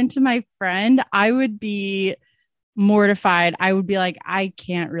had happened to my friend, I would be mortified. I would be like, I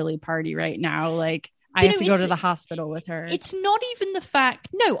can't really party right now. Like, I have to go to the hospital with her. It's not even the fact.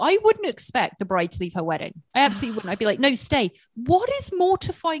 No, I wouldn't expect the bride to leave her wedding. I absolutely wouldn't. I'd be like, no, stay. What is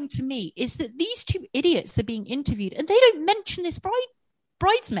mortifying to me is that these two idiots are being interviewed and they don't mention this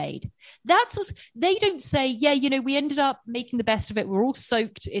bridesmaid. They don't say, yeah, we ended up making the best of it. We're all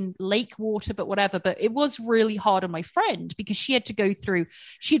soaked in lake water, but whatever. But it was really hard on my friend because she had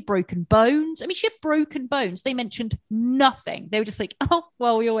broken bones. I mean, she had broken bones. They mentioned nothing. They were just like, oh,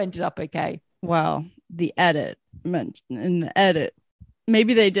 well, we all ended up okay. Well, the edit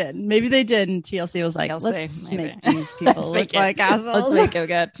maybe they did. And TLC was like, let's make these people look like assholes. Let's make it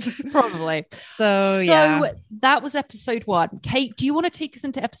good. Probably. So yeah. That was episode 1. Kate, do you want to take us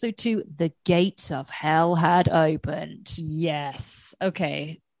into episode 2? The gates of hell had opened. Yes.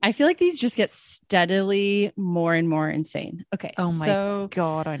 Okay. I feel like these just get steadily more and more insane. Okay. Oh my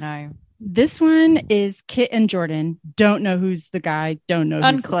God, I know. This one is Kit and Jordan. Don't know who's the guy. Don't know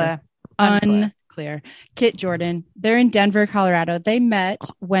who's Unclear. Kit, Jordan, they're in Denver, Colorado. They met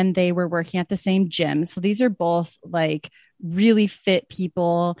when they were working at the same gym. So these are both like really fit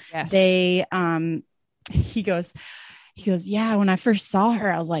people. Yes. They, he goes, yeah, when I first saw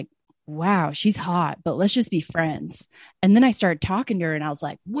her, I was like, wow, she's hot, but let's just be friends. And then I started talking to her and I was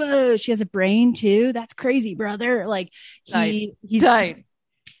like, whoa, she has a brain too. That's crazy, brother. Like he's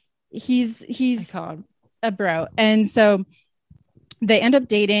a bro. And so they end up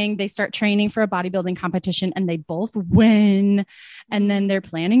dating. They start training for a bodybuilding competition and they both win. And then they're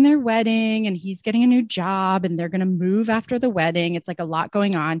planning their wedding and he's getting a new job and they're going to move after the wedding. It's like a lot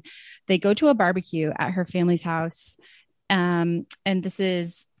going on. They go to a barbecue at her family's house. And this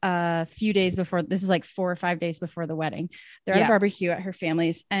is a few days before, this is like 4 or 5 days before the wedding. They're at a barbecue at her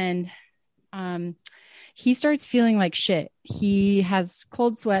family's and, he starts feeling like shit. He has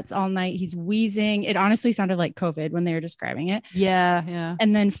cold sweats all night. He's wheezing. It honestly sounded like COVID when they were describing it. Yeah. Yeah.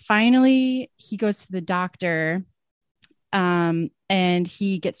 And then finally he goes to the doctor, and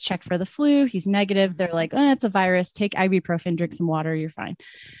he gets checked for the flu. He's negative. They're like, oh, it's a virus. Take ibuprofen, drink some water. You're fine.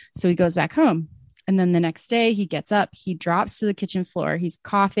 So he goes back home. And then the next day he gets up, he drops to the kitchen floor. He's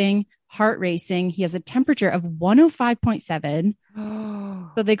coughing heart racing. He has a temperature of 105.7.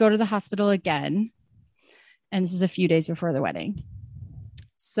 So they go to the hospital again. And this is a few days before the wedding.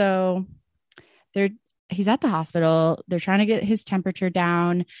 So he's at the hospital. They're trying to get his temperature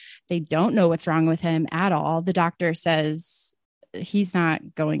down. They don't know what's wrong with him at all. The doctor says he's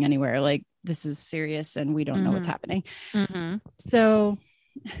not going anywhere. Like, this is serious and we don't know what's happening. So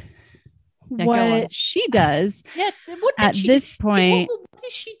what she does at this point, what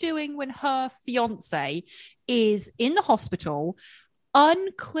is she doing when her fiance is in the hospital,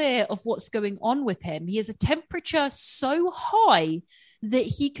 unclear of what's going on with him? He has a temperature so high that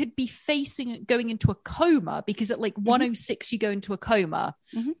he could be going into a coma, because at like 106 you go into a coma.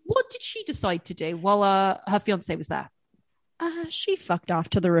 What did she decide to do while her fiance was there? She fucked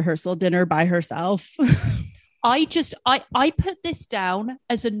off to the rehearsal dinner by herself. I put this down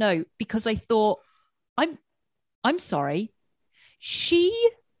as a note because I thought, I'm sorry. She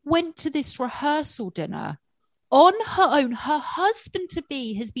went to this rehearsal dinner on her own. Her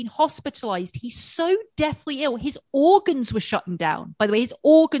husband-to-be has been hospitalized. He's so deathly ill. His organs were shutting down. By the way, his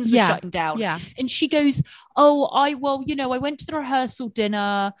organs were shutting down. Yeah. And she goes, I went to the rehearsal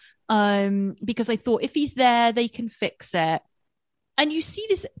dinner because I thought if he's there, they can fix it. And you see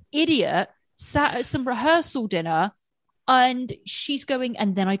this idiot sat at some rehearsal dinner, and she's going,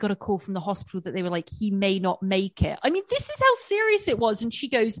 and then I got a call from the hospital that they were like, he may not make it. I mean, this is how serious it was. And she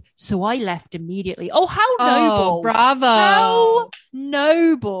goes, so I left immediately. Oh, how noble. Oh, bravo. How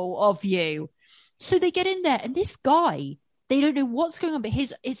noble of you. So they get in there, and this guy, they don't know what's going on, but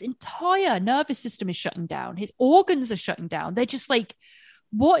his entire nervous system is shutting down. His organs are shutting down. They're just like,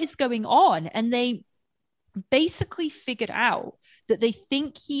 what is going on? And they basically figured out that they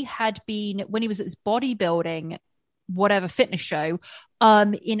think he had been, when he was at this bodybuilding, whatever fitness show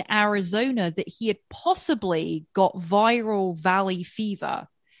in Arizona, that he had possibly got viral valley fever,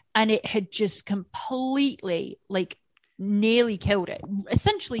 and it had just completely nearly killed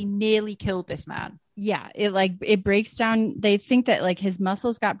this man. Yeah, it breaks down. They think that his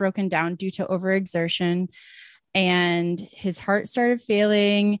muscles got broken down due to overexertion, and his heart started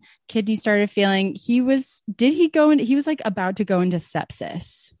failing, kidney started failing. He was about to go into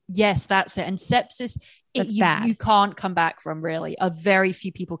sepsis. Yes, that's it. And sepsis, bad. You can't come back from, really. Very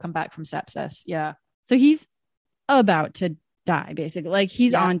few people come back from sepsis. Yeah. So he's about to die, basically.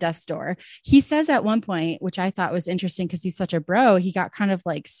 He's on death's door. He says at one point, which I thought was interesting because he's such a bro, he got kind of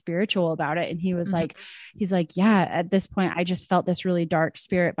spiritual about it. And he was he's like, yeah, at this point, I just felt this really dark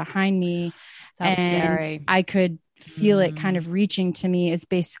spirit behind me. That was scary. I could feel it kind of reaching to me. It's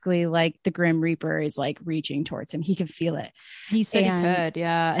basically like the Grim Reaper is reaching towards him. He could feel it. He said he could,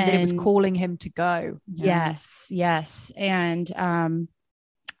 yeah. And then it was calling him to go. Yeah. Yes. And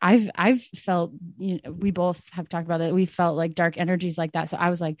I've felt, we both have talked about that. We felt dark energies like that. So I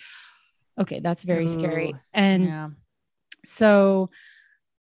was like, okay, that's very scary. And so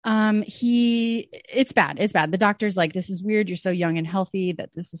it's bad. The doctor's like, this is weird. You're so young and healthy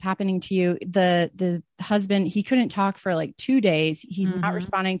that this is happening to you. The husband, he couldn't talk for 2 days. He's not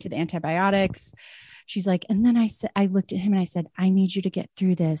responding to the antibiotics. She's like, and then I looked at him and I said, I need you to get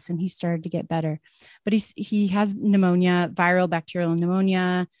through this. And he started to get better, but he has pneumonia, viral bacterial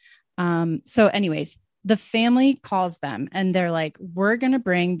pneumonia. So anyways, the family calls them and they're like, we're going to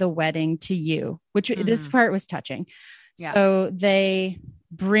bring the wedding to you, which this part was touching. Yeah. So they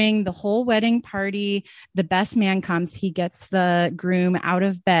bring the whole wedding party. The best man comes. He gets the groom out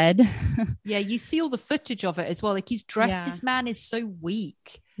of bed. Yeah. You see all the footage of it as well. He's dressed. Yeah. This man is so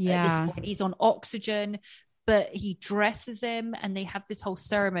weak at this point. He's on oxygen, but he dresses him and they have this whole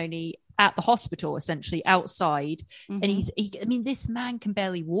ceremony at the hospital, essentially outside. And this man can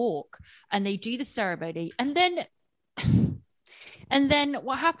barely walk, and they do the ceremony. And then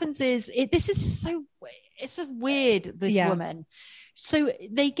what happens is this is just it's so weird, this woman. So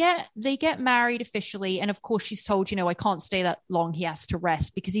they get married officially. And of course she's told, I can't stay that long. He has to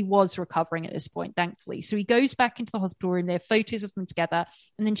rest because he was recovering at this point, thankfully. So he goes back into the hospital room. There are photos of them together.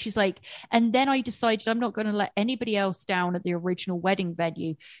 And then she's like, and then I decided I'm not going to let anybody else down at the original wedding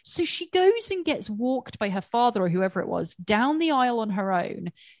venue. So she goes and gets walked by her father or whoever it was down the aisle on her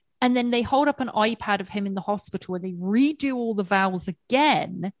own. And then they hold up an iPad of him in the hospital and they redo all the vows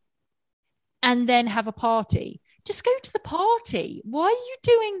again and then have a party. Just go to the party. Why are you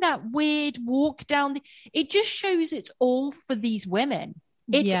doing that weird walk down? It just shows it's all for these women.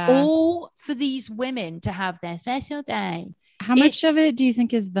 It's all for these women to have their special day. How much of it do you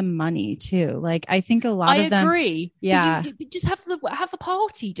think is the money too? I think a lot of them. I agree. Yeah. You just have a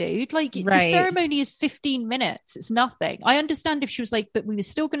party, dude. The ceremony is 15 minutes. It's nothing. I understand if she was like, but we were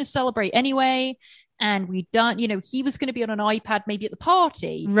still going to celebrate anyway. and we'd done, he was going to be on an iPad maybe at the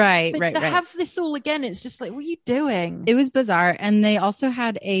party. Right, but right, to right. have this all again, it's just like, what are you doing? It was bizarre. And they also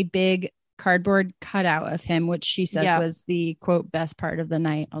had a big cardboard cutout of him, which she says was the quote best part of the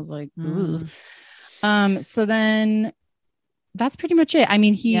night. I was like, ooh. So then that's pretty much it. I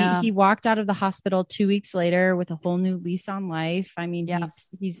mean, he walked out of the hospital 2 weeks later with a whole new lease on life. I mean,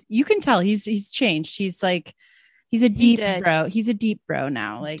 he's you can tell he's changed. He's like, he's a deep bro. He's a deep bro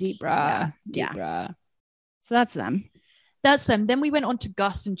now. Like deep bro. So that's them. Then we went on to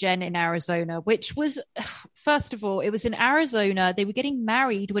Gus and Jen in Arizona, which was, first of all, it was in Arizona. They were getting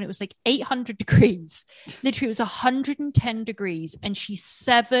married when it was like 800 degrees. Literally, it was 110 degrees. And she's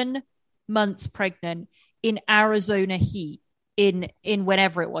 7 months pregnant in Arizona heat in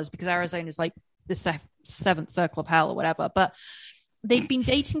whenever it was, because Arizona is like the seventh circle of hell or whatever. But they'd been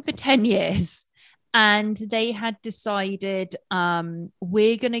dating for 10 years. And they had decided,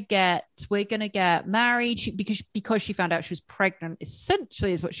 we're gonna get married because she found out she was pregnant.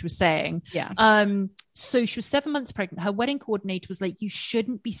 Essentially, is what she was saying. Yeah. So she was 7 months pregnant. Her wedding coordinator was like, "You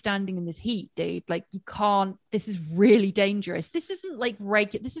shouldn't be standing in this heat, dude. Like, you can't. This is really dangerous. This isn't like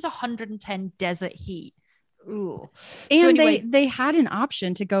regular. This is 110 desert heat." Ooh. And so anyway, they had an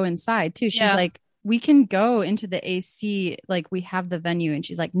option to go inside too. She's like, "We can go into the AC. Like, we have the venue." And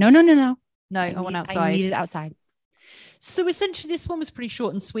she's like, "No. No, I went outside. I need it outside." So essentially, this one was pretty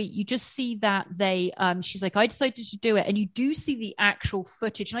short and sweet. You just see that she's like, "I decided to do it." And you do see the actual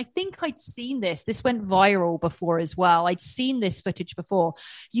footage. And I think I'd seen this. This went viral before as well. I'd seen this footage before.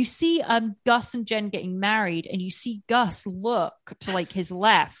 You see Gus and Jen getting married, and you see Gus look to like his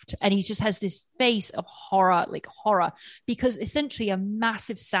left, and he just has this face of horror, because essentially a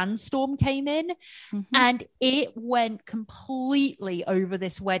massive sandstorm came in and it went completely over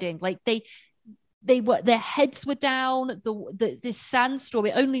this wedding. Like their heads were down. This sandstorm,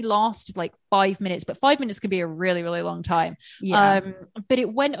 it only lasted like 5 minutes, but 5 minutes could be a really, really long time. But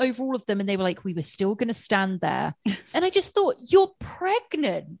it went over all of them, and they were like, "We were still going to stand there." And I just thought, you're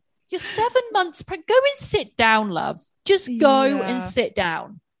pregnant. You're 7 months pregnant. Go and sit down, love. Just go and sit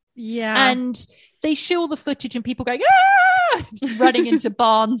down. Yeah. And they show all the footage and people going, "Ah!" running into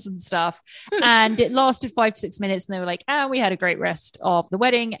barns and stuff. And it lasted 5 to 6 minutes. And they were like, we had a great rest of the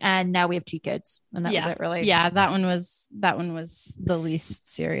wedding. And now we have 2 kids. And that was it, really. Yeah. That one was the least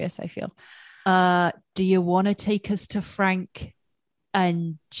serious, I feel. Do you want to take us to Frank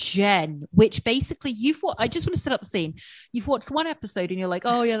and Jen, which basically I just want to set up the scene. You've watched one episode and you're like,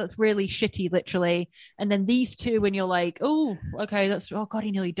 "Oh yeah, that's really shitty," literally. And then these two, and you're like, "Oh, okay, oh God,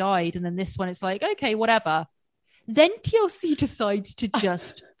 he nearly died." And then this one, it's like, okay, whatever. Then TLC decides to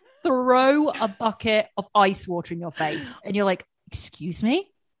just throw a bucket of ice water in your face. And you're like, "Excuse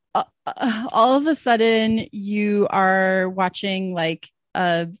me?" All of a sudden you are watching like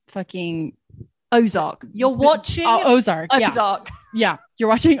a fucking Ozark. You're watching Ozark. Yeah, you're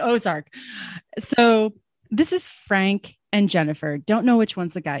watching Ozark. So this is Frank and Jennifer. Don't know which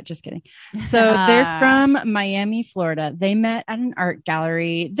one's the guy. Just kidding. So they're from Miami, Florida. They met at an art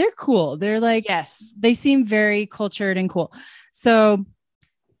gallery. They're cool. They're like, yes, they seem very cultured and cool. So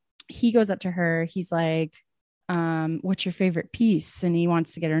he goes up to her. He's like, "What's your favorite piece?" And he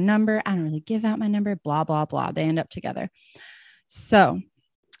wants to get her number. "I don't really give out my number, blah, blah, blah." They end up together. So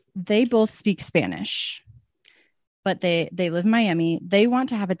they both speak Spanish, but they live in Miami. They want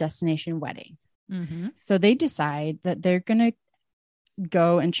to have a destination wedding. So they decide that they're going to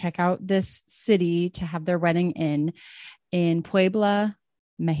go and check out this city to have their wedding in Puebla,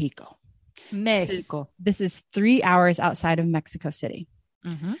 Mexico. This is 3 hours outside of Mexico City.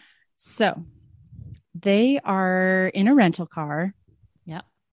 So they are in a rental car.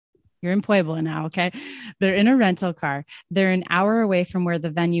 You're in Puebla now, okay? They're in a rental car. They're an hour away from where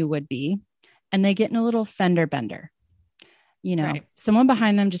the venue would be. And they get in a little fender bender. Someone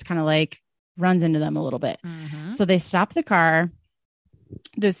behind them just kind of like runs into them a little bit. So they stop the car.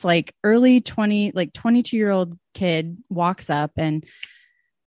 This like early 22-year-old kid walks up and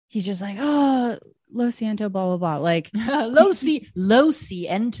he's just like, "Oh, lo siento, blah, blah, blah." Like, lo siento.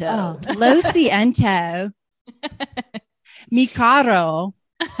 Lo siento. Mi caro.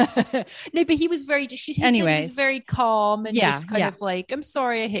 No, but he was very he was very calm and just kind of like, "I'm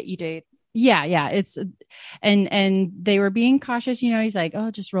sorry I hit you, dude." It's and they were being cautious. He's like,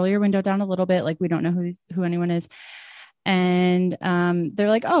 "Oh, just roll your window down a little bit. Like, we don't know who anyone is." And they're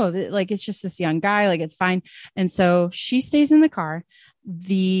like, "Oh, like it's just this young guy. Like, it's fine." And so she stays in the car.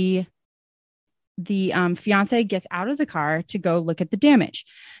 The fiance gets out of the car to go look at the damage.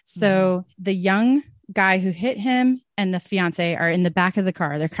 So the young guy who hit him and the fiance are in the back of the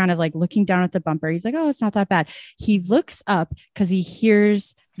car. They're kind of like looking down at the bumper. He's like, oh, it's not that bad. He looks up because he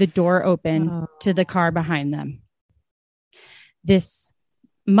hears the door open to the car behind them. This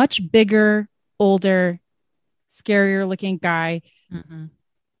much bigger, older, scarier looking guy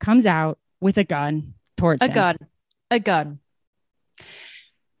comes out with a gun towards him. A gun.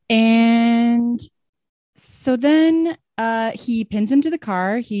 And so then he pins him to the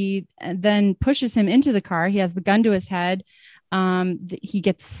car. He then pushes him into the car. He has the gun to his head. He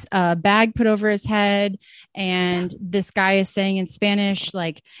gets a bag put over his head. And this guy is saying in Spanish,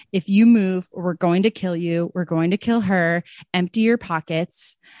 like, if you move, we're going to kill you. We're going to kill her. Empty your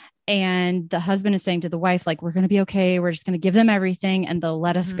pockets. And the husband is saying to the wife, like, we're going to be okay. We're just going to give them everything and they'll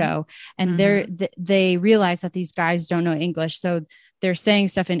let us go. And they realize that these guys don't know English. So they're saying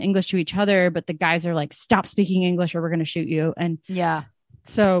stuff in English to each other, but the guys are like, stop speaking English or we're going to shoot you. And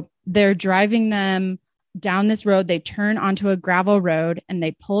so they're driving them down this road. They turn onto a gravel road and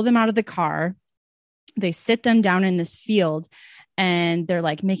they pull them out of the car. They sit them down in this field and they're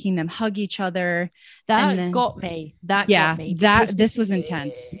like making them hug each other. That got me. This was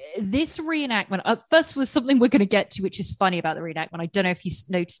intense. This reenactment, first was something we're going to get to, which is funny about the reenactment. I don't know if you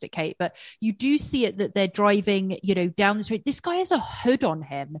noticed it, Kate, but you do see it that they're driving, down this road. This guy has a hood on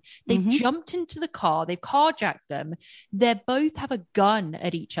him. They've jumped into the car. They've carjacked them. They both have a gun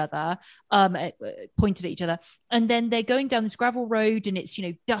at each other, pointed at each other. And then they're going down this gravel road and it's,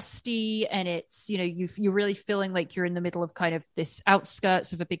 dusty and it's, you're really feeling like you're in the middle of kind of this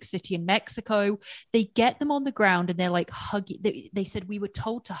outskirts of a big city in Mexico. They get them on the ground and they're like hugging. They said, we were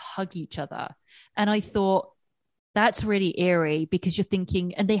told to hug each other. And I thought, that's really eerie because you're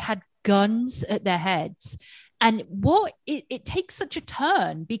thinking, and they had guns at their heads. And it takes such a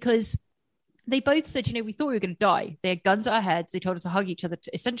turn because they both said, we thought we were going to die. They had guns at our heads. They told us to hug each other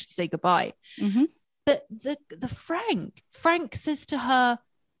to essentially say goodbye. But the Frank says to her,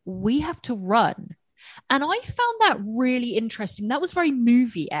 we have to run. And I found that really interesting. That was very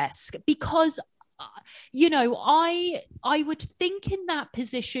movie-esque because, I would think in that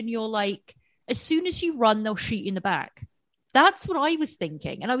position, you're like, as soon as you run, they'll shoot you in the back. That's what I was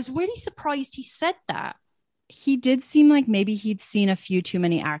thinking. And I was really surprised he said that. He did seem like maybe he'd seen a few too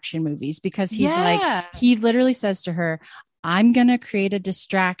many action movies because he's like, he literally says to her, I'm going to create a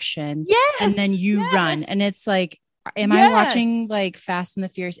distraction and then you run. And it's like, am I watching like Fast and the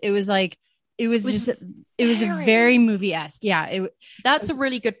Furious? It was like, it was a very movie-esque. Yeah. That's a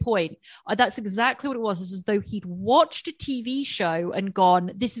really good point. That's exactly what it was. It's as though he'd watched a TV show and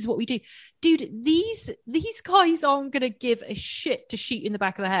gone, this is what we do. Dude, these guys aren't going to give a shit to shoot you in the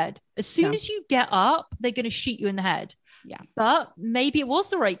back of the head. As soon as you get up, they're going to shoot you in the head. Yeah. But maybe it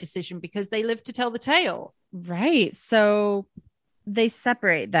was the right decision because they live to tell the tale. Right. So they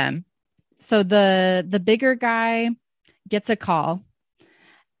separate them. So the bigger guy gets a call.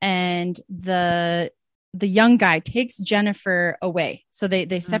 And the young guy takes Jennifer away. So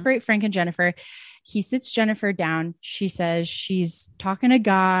they separate Frank and Jennifer. He sits Jennifer down. She says she's talking to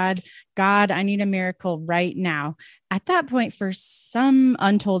God. God, I need a miracle right now. At that point, for some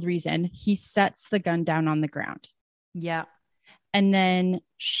untold reason, he sets the gun down on the ground. Yeah. And then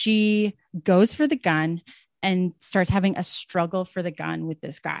she goes for the gun and starts having a struggle for the gun with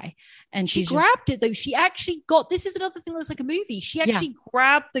this guy. And she grabbed it though. She actually this is another thing that looks like a movie. She actually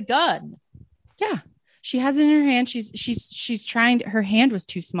grabbed the gun. Yeah. She has it in her hand. She's trying her hand was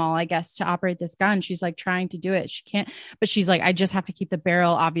too small, I guess, to operate this gun. She's like trying to do it. She can't, but she's like, I just have to keep the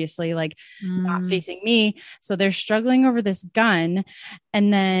barrel, obviously, like not facing me. So they're struggling over this gun.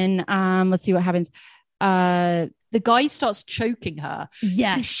 And then let's see what happens. The guy starts choking her.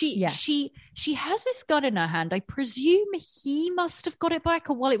 Yes. So she has this gun in her hand. I presume he must have got it back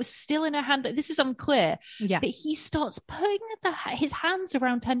or while it was still in her hand. This is unclear. Yeah. But he starts putting his hands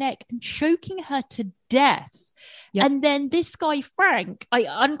around her neck and choking her to death. Yep. And then this guy, Frank,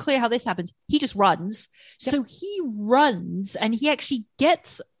 unclear how this happens. He just runs. Yep. So he runs and he actually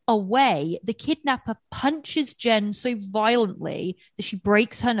gets away. The kidnapper punches Jen so violently that she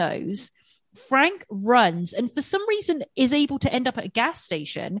breaks her nose. Frank runs and for some reason is able to end up at a gas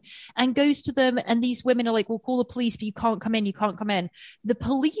station and goes to them. And these women are like, we'll call the police, but you can't come in. You can't come in. The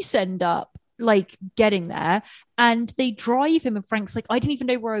police end up like getting there and they drive him. And Frank's like, I didn't even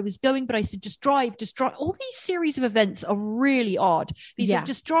know where I was going, but I said, just drive. All these series of events are really odd. He said,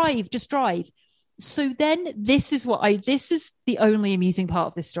 just drive. So then this is the only amusing part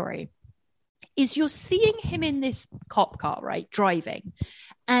of this story is you're seeing him in this cop car, right? Driving.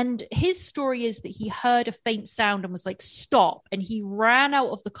 And his story is that he heard a faint sound and was like, stop. And he ran out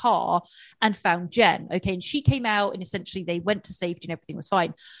of the car and found Jen. Okay. And she came out and essentially they went to safety and everything was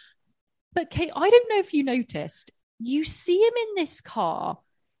fine. But Kate, I don't know if you noticed, you see him in this car,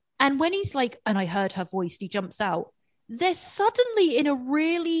 and when he's like, and I heard her voice, he jumps out, they're suddenly in a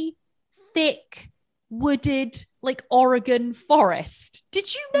really thick, wooded, like Oregon forest.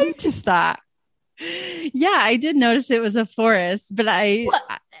 Did you notice that? Yeah, I did notice it was a forest, but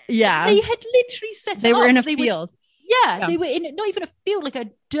yeah. They had literally set They were in a field. They were in not even a field, like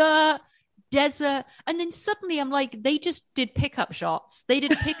a dirt desert. And then suddenly I'm like, they just did pickup shots. They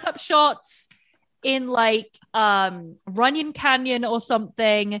did pickup shots in like Runyon Canyon or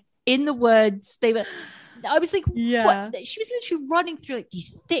something in the woods. I was like, what? She was literally running through like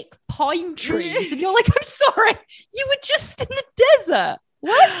these thick pine trees. And you're like, I'm sorry, you were just in the desert.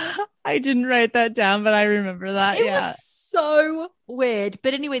 What? I didn't write that down, but I remember that. It was so weird.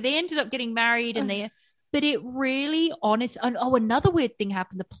 But anyway, they ended up getting married, but it really another weird thing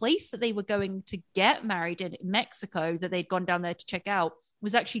happened. The place that they were going to get married in Mexico, that they'd gone down there to check out,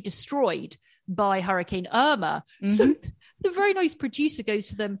 was actually destroyed by Hurricane Irma. Mm-hmm. So the very nice producer goes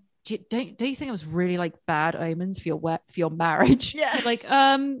to them, don't you think it was really like bad omens for your marriage? Yeah. Like,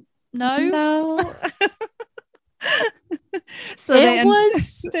 no. So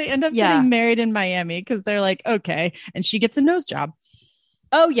they end up getting married in Miami because they're like, okay. And she gets a nose job.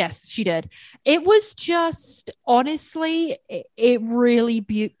 Oh, yes, she did. It was just, honestly, it really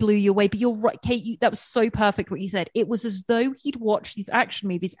blew you away. But you're right, Kate, that was so perfect what you said. It was as though he'd watched these action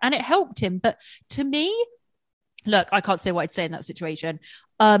movies and it helped him. But to me, look, I can't say what I'd say in that situation,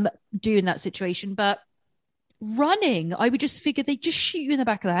 but running, I would just figure they'd just shoot you in the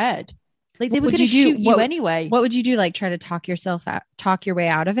back of the head. Like they were going to shoot you anyway. What would you do? Like try to talk your way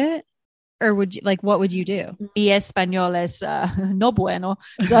out of it? Or what would you do? Mi español es no bueno.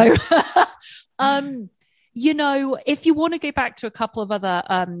 So, if you want to go back to a couple of other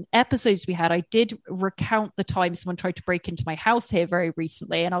episodes we had, I did recount the time someone tried to break into my house here very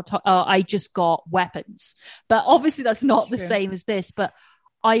recently, and I just got weapons. But obviously that's not the same as this, but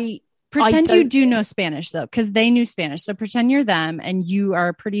Pretend you do know Spanish though, because they knew Spanish. So pretend you're them and you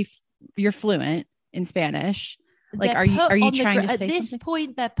are you're fluent in Spanish. Like, are you trying to say at this something?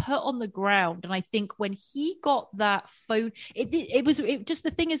 point they're put on the ground, and I think when he got that phone, it was just,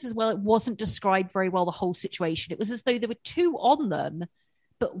 the thing is as well, it wasn't described very well, the whole situation. It was as though there were two on them,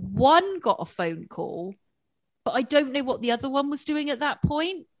 but one got a phone call, but I don't know what the other one was doing at that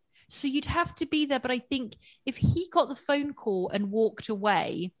point. So you'd have to be there. But I think if he got the phone call and walked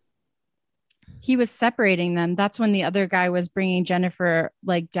away, he was separating them. That's when the other guy was bringing Jennifer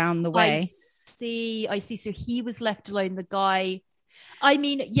like down the way. I see. So he was left alone. The guy, I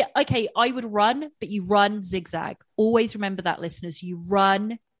mean, yeah, okay, I would run, but you run zigzag. Always remember that, listeners. You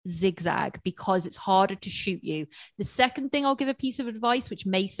run zigzag because it's harder to shoot you. The second thing, I'll give a piece of advice, which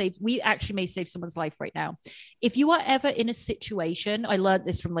may save someone's life right now. If you are ever in a situation, I learned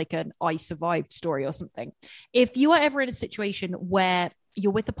this from like an I survived story or something. If you are ever in a situation where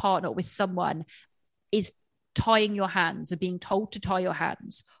you're with a partner or with someone is tying your hands or being told to tie your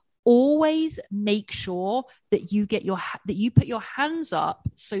hands, always make sure that you put your hands up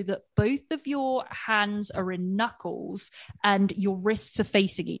so that both of your hands are in knuckles and your wrists are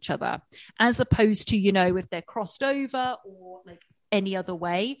facing each other, as opposed to, if they're crossed over or like any other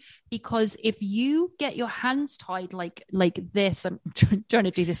way. Because if you get your hands tied like this, I'm trying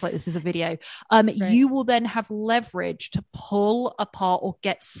to do this like this is a video, right, you will then have leverage to pull apart or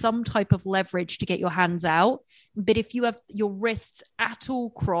get some type of leverage to get your hands out. But if you have your wrists at all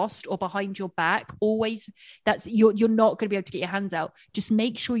crossed or behind your back, always you're not going to be able to get your hands out. Just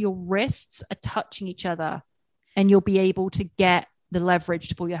make sure your wrists are touching each other and you'll be able to get the leverage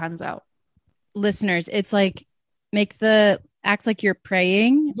to pull your hands out. Listeners, it's like act like you're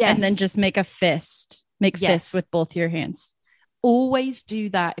praying, yes, and then just make a fist. Make fists with both your hands. Always do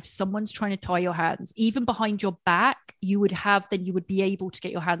that. If someone's trying to tie your hands, even behind your back, you would be able to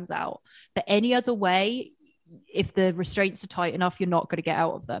get your hands out. But any other way, if the restraints are tight enough, you're not going to get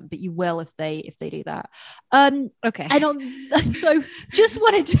out of them, but you will if they do that. Okay. And so just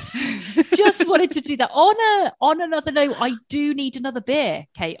wanted to do that. On another note, I do need another beer,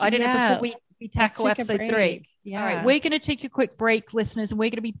 Kate. I don't know, before we tackle episode 3. Yeah. All right, we're going to take a quick break, listeners, and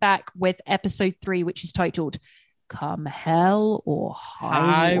we're going to be back with episode 3, which is titled Come Hell or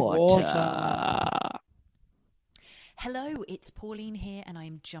High Water. Hello, it's Pauline here, and I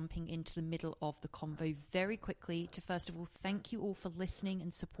am jumping into the middle of the convo very quickly to first of all thank you all for listening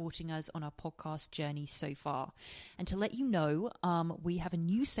and supporting us on our podcast journey so far. And to let you know, we have a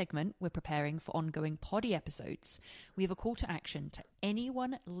new segment we're preparing for ongoing poddy episodes. We have a call to action to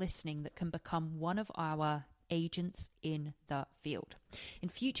anyone listening that can become one of our agents in the field. In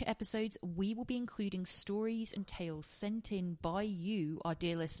future episodes, we will be including stories and tales sent in by you, our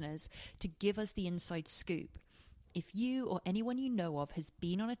dear listeners, to give us the inside scoop. If you or anyone you know of has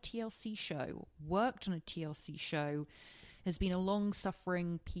been on a TLC show, worked on a TLC show, has been a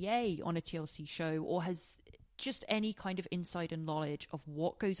long-suffering PA on a TLC show, or has just any kind of insider knowledge of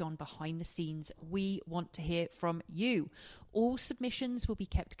what goes on behind the scenes, we want to hear from you. All submissions will be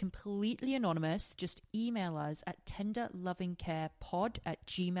kept completely anonymous. Just email us at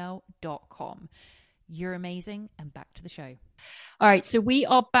tenderlovingcarepod@gmail.com. You're amazing, and back to the show. All right, so we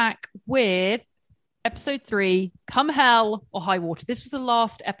are back with episode 3, Come Hell or High Water. This was the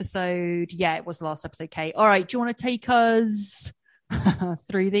last episode. Yeah, it was the last episode, Kate. All right, do you want to take us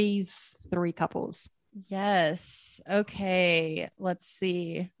through these 3 couples? Yes. Okay. Let's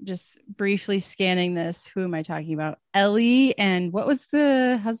see. Just briefly scanning this. Who am I talking about? Ellie and what was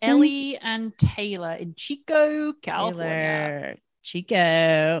the husband? Ellie and Taylor in Chico, California.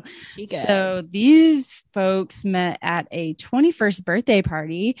 Chico. So these folks met at a 21st birthday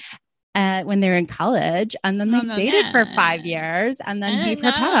party when they were in college, and then they dated for 5 years, and then he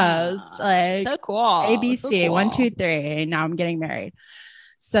proposed. Like, so cool. ABC, so cool. 1, 2, 3. Now I'm getting married.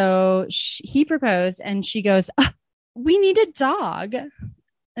 So he proposed, and she goes, "We need a dog."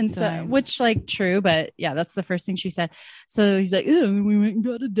 And so, which, like, true, but yeah, that's the first thing she said. So he's like, "Oh, we went and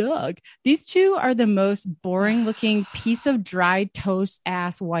got a dog." These two are the most boring looking piece of dried toast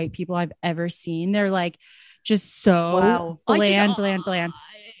ass white people I've ever seen. They're like just so bland.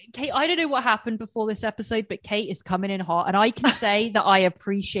 Kate, I don't know what happened before this episode, but Kate is coming in hot, and I can say that I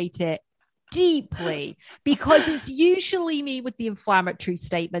appreciate it deeply, because it's usually me with the inflammatory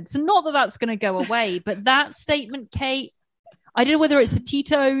statements, and not that that's going to go away, but that statement, Kate, I don't know whether it's the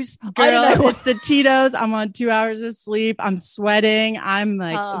Tito's. Girl, I don't know. It's the Tito's. I'm on 2 hours of sleep. I'm sweating. I'm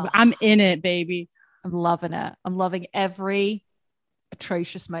like, I'm in it, baby. I'm loving it. I'm loving every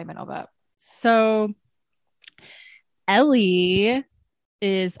atrocious moment of it. So Ellie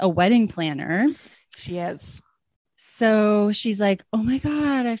is a wedding planner. She is. So she's like, "Oh my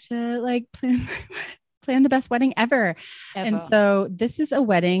God, I have to like plan the best wedding ever." And so this is a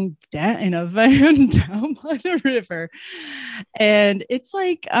wedding in a van down by the river. And it's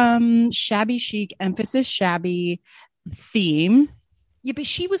like shabby chic, emphasis shabby theme. Yeah, but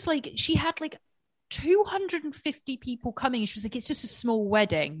she was like, she had like 250 people coming. She was like, "It's just a small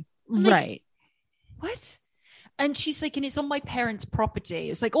wedding." Right. What? And she's like, "And it's on my parents' property."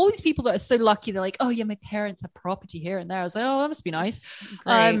 It's like all these people that are so lucky. They're like, "Oh yeah, my parents have property here and there." I was like, "Oh, that must be nice."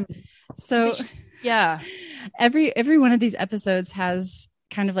 So yeah, every one of these episodes has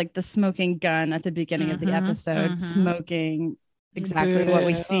kind of like the smoking gun at the beginning of the episode, smoking exactly what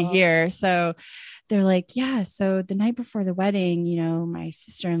we see here. So they're like, "Yeah, so the night before the wedding, you know, my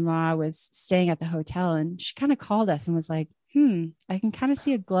sister-in-law was staying at the hotel, and she kind of called us and was like, I can kind of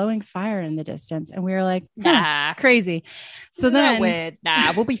see a glowing fire in the distance." And we were like, "Nah, crazy." So then weird.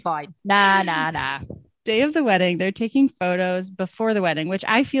 Nah, we'll be fine. Nah. Day of the wedding, they're taking photos before the wedding, which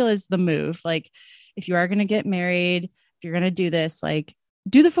I feel is the move. Like, if you are going to get married, if you're going to do this, like,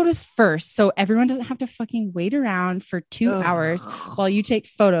 do the photos first, so everyone doesn't have to fucking wait around for 2 hours while you take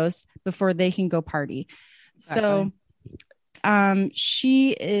photos before they can go party. Exactly. So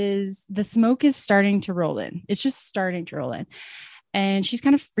the smoke is starting to roll in. It's just starting to roll in. And she's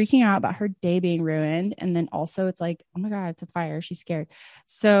kind of freaking out about her day being ruined. And then also it's like, "Oh my God, it's a fire." She's scared.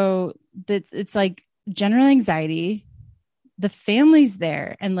 So it's like general anxiety. The family's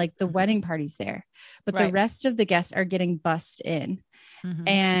there and like the wedding party's there, but the rest of the guests are getting bussed in.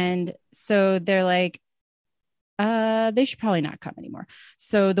 And so they're like, they should probably not come anymore.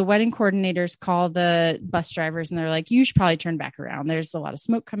 So the wedding coordinators call the bus drivers and they're like, "You should probably turn back around. There's a lot of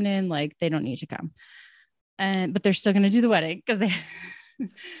smoke coming in. Like, they don't need to come." But they're still going to do the wedding because they're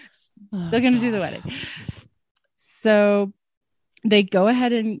still going to do the wedding. So they go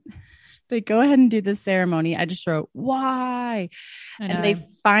ahead and do the ceremony. I just wrote, "Why?" And they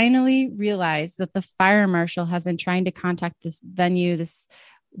finally realize that the fire marshal has been trying to contact this venue,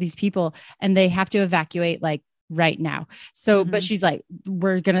 these people, and they have to evacuate like right now. So, but she's like,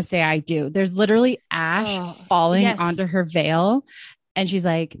 "We're going to say I do." There's literally ash falling onto her veil. And she's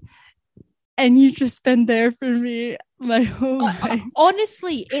like, "And you've just been there for me my whole life."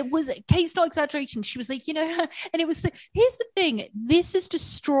 Honestly, it was, Kate's not exaggerating. She was like, you know, and it was, here's the thing. This is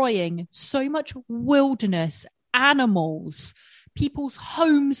destroying so much wilderness, animals, people's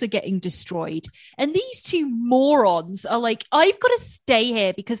homes are getting destroyed. And these two morons are like, I've got to stay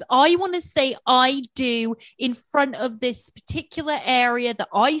here because I want to say I do in front of this particular area that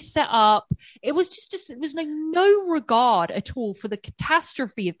I set up. It was it was no regard at all for the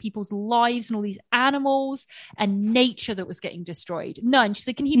catastrophe of people's lives and all these animals and nature that was getting destroyed. None. She's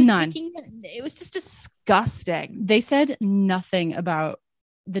like, and he was thinking, it was just disgusting. They said nothing about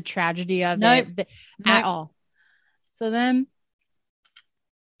the tragedy of it at all. So then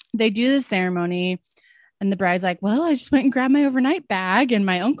they do the ceremony and the bride's like, well, I just went and grabbed my overnight bag and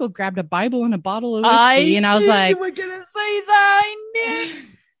my uncle grabbed a Bible and a bottle of whiskey. And I was like, you were going to say that. I knew.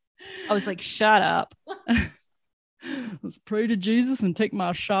 I was like, shut up. Let's pray to Jesus and take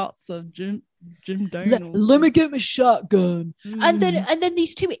my shots of Jim Daniels. Let me get my shotgun. And then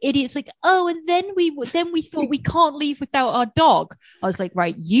these two idiots like, oh, and then we thought we can't leave without our dog. I was like,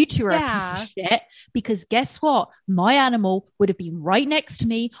 right, you two are a piece of shit, because guess what? My animal would have been right next to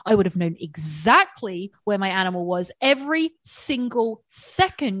me. I would have known exactly where my animal was every single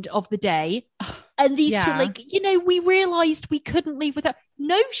second of the day. And these two, like, we realized we couldn't leave without.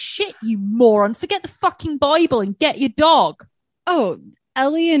 No shit, you moron. Forget the fucking Bible and get your dog. Oh,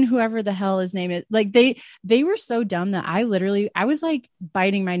 Ellie and whoever the hell his name is, like they were so dumb that I was like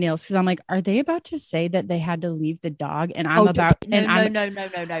biting my nails because I'm like, are they about to say that they had to leave the dog? And I'm no.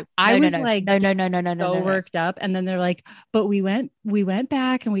 I was like, no, worked up. And then they're like, but we went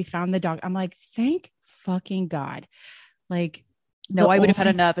back and we found the dog. I'm like, thank fucking God. Like, no, I would have had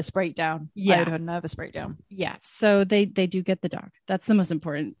a nervous breakdown. Yeah. I would have had a nervous breakdown. Yeah. So they do get the dog. That's the most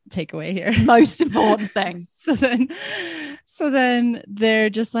important takeaway here. Most important thing. So then they're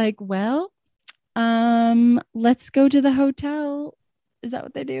just like, well, let's go to the hotel. Is that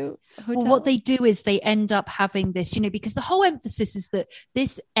what they do? Well, what they do is they end up having this, because the whole emphasis is that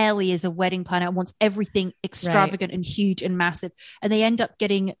this Ellie is a wedding planner and wants everything extravagant and huge and massive. And they end up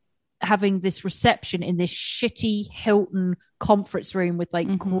having this reception in this shitty Hilton conference room with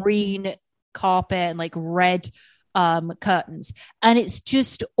like green carpet and like red curtains, and it's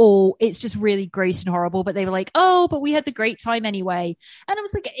just really gross and horrible. But they were like, oh, but we had the great time anyway. And I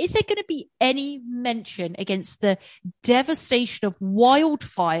was like, is there going to be any mention against the devastation of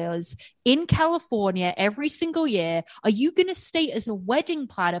wildfires in California every single year? Are you going to state as a wedding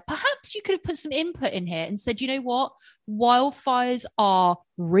planner, perhaps you could have put some input in here and said, you know what, wildfires are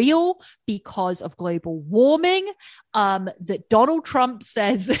real because of global warming, that Donald Trump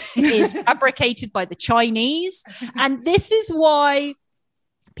says is fabricated by the Chinese. And this is why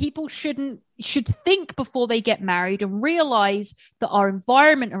people should think before they get married and realize that our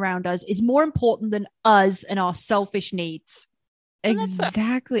environment around us is more important than us and our selfish needs. And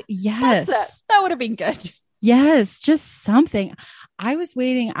exactly. Yes. That would have been good. Yes, just something. I was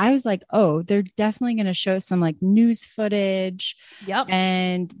waiting. I was like, oh, they're definitely going to show some like news footage. Yep.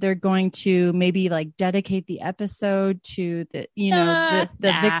 And they're going to maybe like dedicate the episode to the,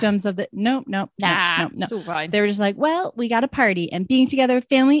 the victims of the, no. It's all fine. They were just like, well, we got a party and being together with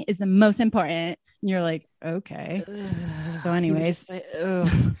family is the most important. And you're like, okay. So anyways.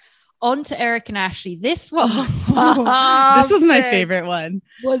 On to Eric and Ashley. This was this was my favorite one.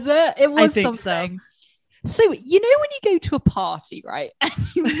 Was it? It was I think something. So, when you go to a party, right, and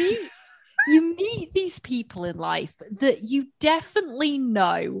you meet these people in life that you definitely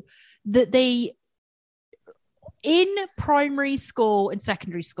know that they, in primary school and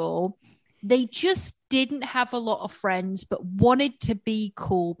secondary school, they just didn't have a lot of friends, but wanted to be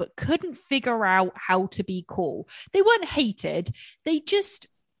cool, but couldn't figure out how to be cool. They weren't hated. They just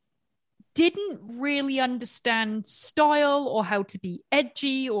didn't really understand style or how to be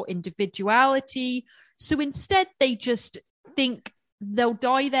edgy or individuality. So instead, they just think they'll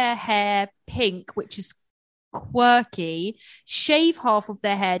dye their hair pink, which is quirky, shave half of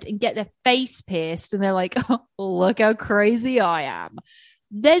their head and get their face pierced. And they're like, oh, look how crazy I am.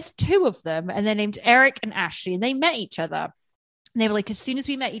 There's two of them, and they're named Eric and Ashley, and they met each other. And they were like, as soon as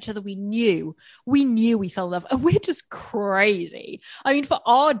we met each other, we knew we fell in love. And we're just crazy. I mean, for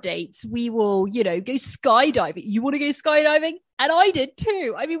our dates, we will, go skydiving. You want to go skydiving? And I did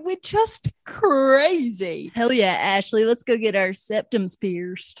too. I mean, we're just crazy. Hell yeah, Ashley. Let's go get our septums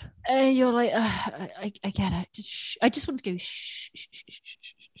pierced. And you're like, I get it. I just want to go shh.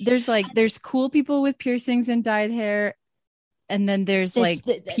 There's cool people with piercings and dyed hair. And then there's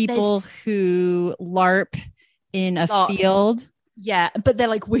people who LARP in a field. Yeah, but they're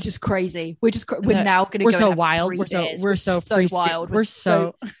like, we're just crazy. We're now going to go. We're so wild. We're so wild. We're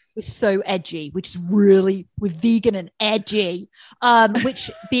so edgy. We're vegan and edgy.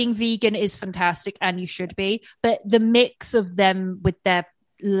 Which being vegan is fantastic, and you should be. But the mix of them with their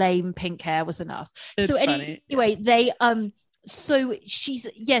lame pink hair was enough. It's funny. Anyway, So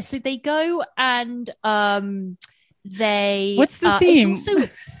so they go and they what's the theme? It's also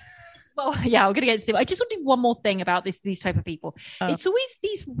well, yeah, I'm gonna get to the theme. I just want to do one more thing about these type of people. It's always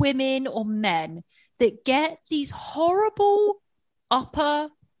these women or men that get these horrible upper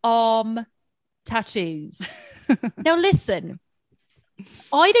arm tattoos. Now listen,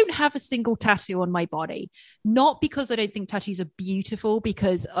 I don't have a single tattoo on my body, not because I don't think tattoos are beautiful,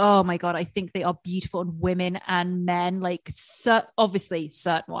 because, oh my God, I think they are beautiful on women and men, like obviously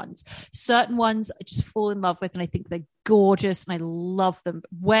certain ones I just fall in love with, and I think they're gorgeous and I love them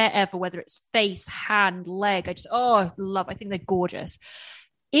wherever, whether it's face, hand, leg, I think they're gorgeous.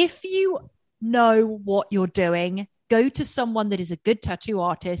 If you know what you're doing, go to someone that is a good tattoo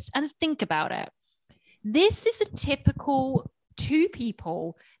artist and think about it. This is a typical two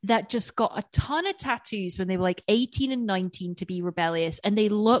people that just got a ton of tattoos when they were like 18 and 19 to be rebellious, and they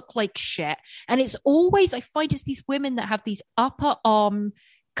look like shit. And it's always, I find it's these women that have these upper arm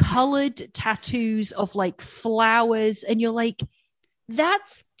colored tattoos of like flowers, and you're like,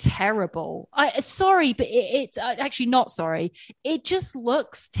 that's terrible. Sorry, but it's actually not sorry. It just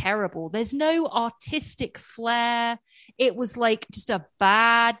looks terrible. There's no artistic flair. It was like just a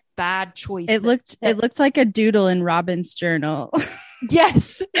bad choice. It looked like a doodle in Robin's journal.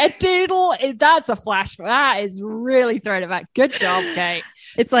 Yes, a doodle. That's a flashback. That is really throwing it back. Good job, Kate.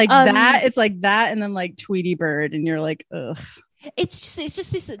 It's like that. It's like that, and then like Tweety Bird, and you're like, ugh. It's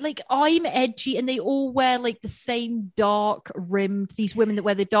just this, like, I'm edgy, and they all wear like the same these women that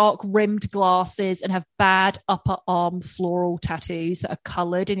wear the dark rimmed glasses and have bad upper arm floral tattoos that are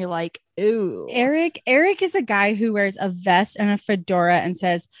colored, and you're like, ooh. Eric is a guy who wears a vest and a fedora and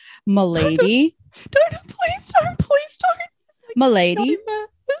says, "M'lady." Please don't. M'lady.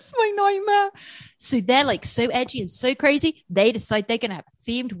 This is my nightmare. So they're like so edgy and so crazy. They decide they're going to have a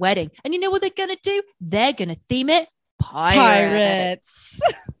themed wedding. And you know what they're going to do? They're going to theme it pirates.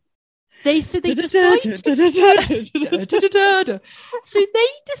 They decide to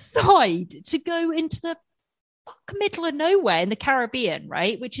go into the middle of nowhere in the Caribbean,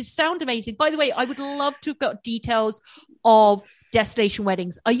 right? Which is sound amazing. By the way, I would love to have got details of destination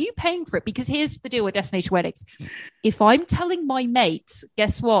weddings. Are you paying for it? Because here's the deal with destination weddings. If I'm telling my mates,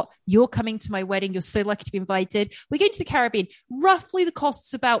 guess what? You're coming to my wedding. You're so lucky to be invited. We're going to the Caribbean. Roughly the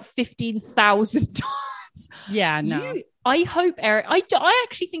cost's about $15,000. Yeah, no. I hope Eric, I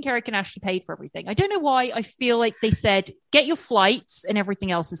actually think Eric and Ashley paid for everything. I don't know why. I feel like they said, get your flights and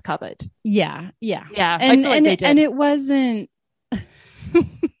everything else is covered. Yeah. And, I feel like they did. And it wasn't,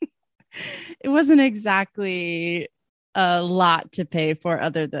 it wasn't exactly a lot to pay for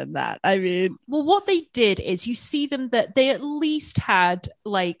other than that. I mean, well, what they did is you see them that they at least had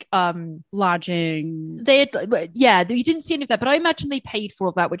like lodging. They had, you didn't see any of that, but I imagine they paid for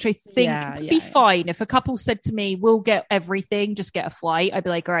all that, which I think would be fine. If a couple said to me, we'll get everything, just get a flight, I'd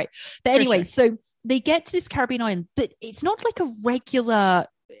be like, all right. But anyway, so they get to this Caribbean island, but it's not like a regular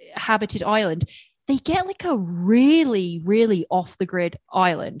habited island. They get like a really, really off the grid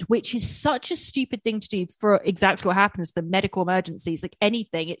island, which is such a stupid thing to do for exactly what happens, the medical emergencies, like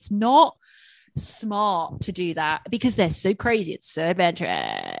anything. It's not smart to do that because they're so crazy. It's so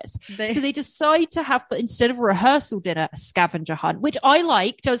adventurous. So they decide to have, instead of a rehearsal dinner, a scavenger hunt, which I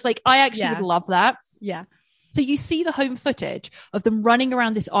liked. I was like, I actually would love that. Yeah. So you see the home footage of them running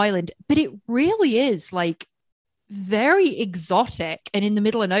around this island, but it really is like very exotic and in the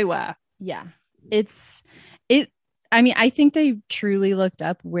middle of nowhere. Yeah. I mean, I think they truly looked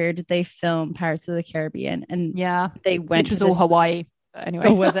up where did they film Pirates of the Caribbean, and they went, which was all Hawaii.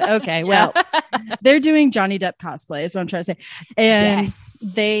 Anyway, was it? Okay. Well, they're doing Johnny Depp cosplay is what I'm trying to say. And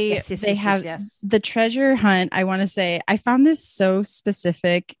they have the treasure hunt. I want to say, I found this so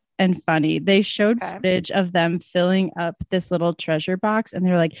specific and funny. They showed footage of them filling up this little treasure box, and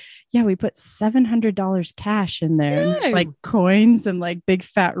they're like, yeah, we put $700 cash in there. And there's like coins and like big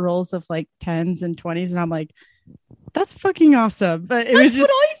fat rolls of like 10s and 20s. And I'm like, that's fucking awesome. But it was just what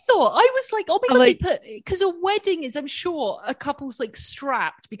I thought. I was like, oh my God, like, they put, because a wedding is, I'm sure a couple's like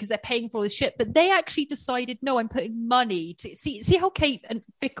strapped because they're paying for all this shit, but they actually decided, no, I'm putting money to see how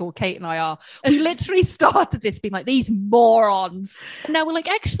fickle Kate and I are. We literally started this being like, these morons. And now we're like,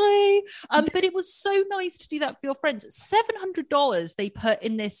 actually, but it was so nice to do that for your friends. $700 they put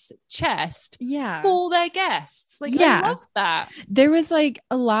in this chest for their guests. Like, I love that. There was like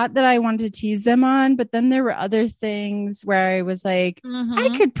a lot that I wanted to tease them on, but then there were other things where I was like,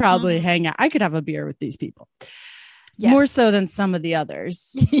 I could probably hang out. I could have a beer with these people. More so than some of the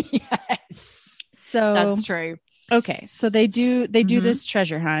others. Yes. So that's true. Okay. So they do this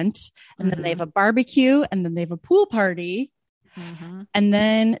treasure hunt, and then they have a barbecue, and then they have a pool party. And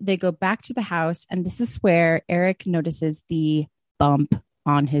then they go back to the house. And this is where Eric notices the bump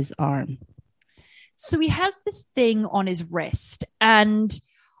on his arm. So he has this thing on his wrist. And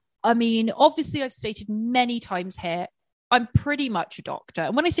I mean, obviously, I've stated many times here, I'm pretty much a doctor.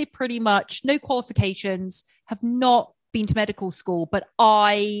 And when I say pretty much, no qualifications, have not been to medical school, but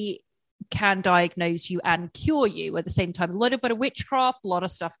I can diagnose you and cure you at the same time. A little bit of witchcraft, a lot of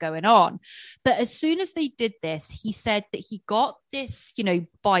stuff going on. But as soon as they did this, he said that he got this,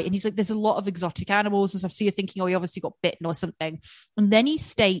 bite. And he's like, there's a lot of exotic animals and stuff. So you're thinking, oh, he obviously got bitten or something. And then he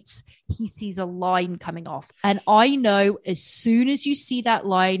states he sees a line coming off. And I know as soon as you see that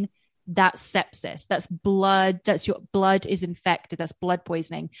line, that's sepsis, that's blood, that's your blood is infected, that's blood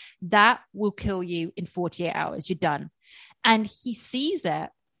poisoning. That will kill you in 48 hours. You're done. And he sees it.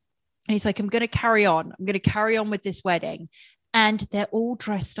 And he's like, I'm going to carry on. I'm going to carry on with this wedding. And they're all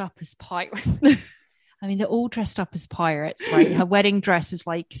dressed up as pirates. I mean, they're all dressed up as pirates, right? Her wedding dress is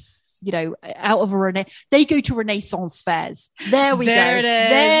like, out of they go to Renaissance fairs. There we go. It is.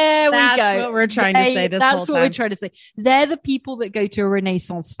 There we go. That's what we're trying to say That's what we're trying to say. They're the people that go to a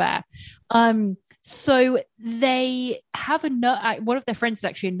Renaissance fair. So they have one of their friends is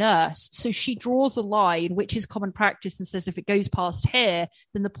actually a nurse. So she draws a line, which is common practice, and says if it goes past here,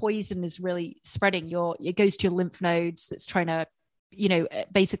 then the poison is really spreading. It goes to your lymph nodes that's trying to,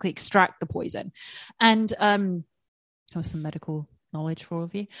 basically extract the poison. And that was some medical knowledge for all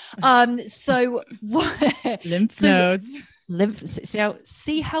of you. So lymph nodes.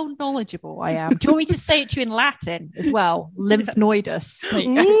 See how knowledgeable I am. Do you want me to say it to you in Latin as well? Lymphnoidus.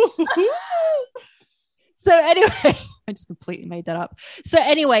 So anyway, I just completely made that up. So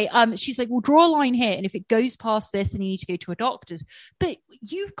anyway, she's like, we'll draw a line here. And if it goes past this, then you need to go to a doctor's. But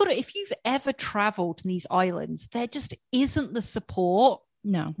you've got to, if you've ever traveled in these islands, there just isn't the support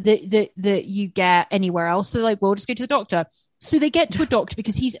that you get anywhere else. So like, we'll just go to the doctor. So they get to a doctor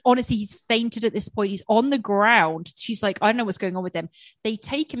because he's fainted at this point. He's on the ground. She's like, I don't know what's going on with him. They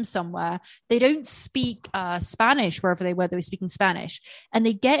take him somewhere. They don't speak Spanish wherever they were. They were speaking Spanish. And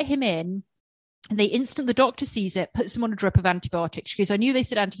they get him in. And the doctor sees it, puts him on a drip of antibiotics. She goes, I knew they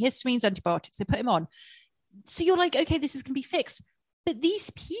said antihistamines, antibiotics. They put him on. So you're like, okay, this is going to be fixed. But these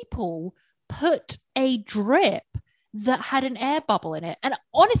people put a drip that had an air bubble in it. And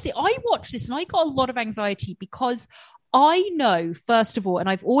honestly, I watched this and I got a lot of anxiety because I know, first of all, and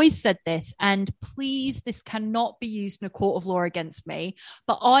I've always said this, and please, this cannot be used in a court of law against me,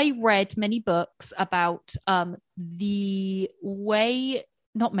 but I read many books about the way,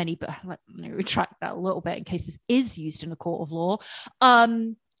 not many, but let me retract that a little bit in case this is used in a court of law.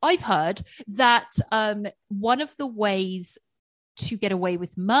 I've heard that one of the ways to get away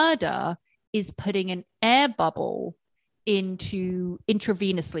with murder is putting an air bubble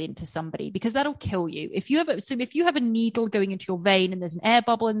intravenously into somebody, because that'll kill you. If you have a needle going into your vein and there's an air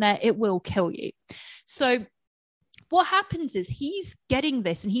bubble in there, it will kill you. So what happens is he's getting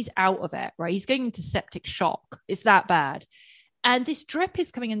this and he's out of it, right? He's going into septic shock. It's that bad. And this drip is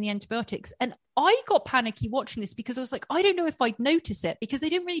coming in the antibiotics. And I got panicky watching this because I was like, I don't know if I'd notice it, because they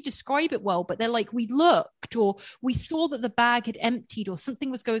didn't really describe it well. But they're like, we looked, or we saw that the bag had emptied, or something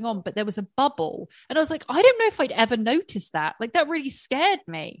was going on, but there was a bubble. And I was like, I don't know if I'd ever noticed that. Like, that really scared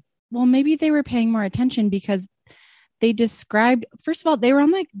me. Well, maybe they were paying more attention because they described, first of all, they were on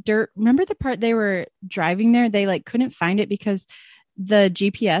like dirt. Remember the part they were driving there? They like couldn't find it because the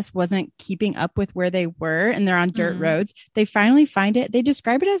GPS wasn't keeping up with where they were, and they're on dirt roads. They finally find it. They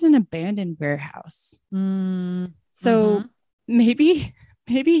describe it as an abandoned warehouse. So maybe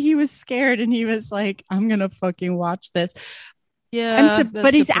he was scared and he was like, I'm going to fucking watch this. Yeah.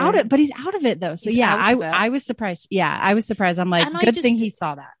 But he's out of it though. So I was surprised. Yeah. I was surprised. I'm like, good thing he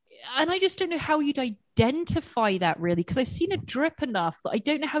saw that. And I just don't know how you'd identify that, really, because I've seen a drip enough that I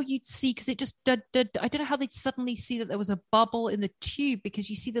don't know how you'd see, because it just I don't know how they'd suddenly see that there was a bubble in the tube, because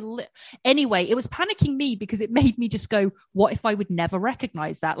you see anyway, it was panicking me because it made me just go, what if I would never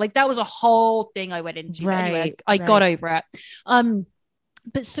recognize that? Like, that was a whole thing I went into. Right, anyway, I got over it.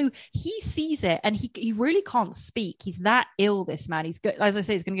 But so he sees it and he really can't speak. He's that ill, this man. He's good, as I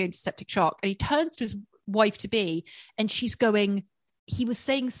say, he's going to go into septic shock. And he turns to his wife to be, and she's going, he was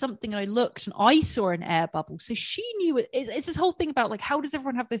saying something, and I looked and I saw an air bubble. So she knew it. It's this whole thing about like, how does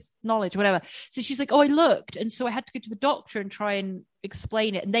everyone have this knowledge, whatever. So she's like, oh, I looked. And so I had to go to the doctor and try and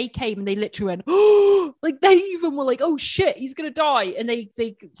explain it. And they came and they literally went, oh, like they even were like, oh shit, he's going to die. And they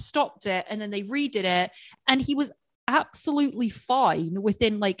stopped it, and then they redid it. And he was absolutely fine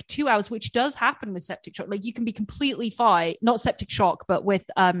within like 2 hours, which does happen with septic shock. Like you can be completely fine, not septic shock, but with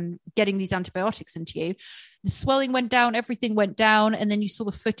getting these antibiotics into you. The swelling went down, everything went down, and then you saw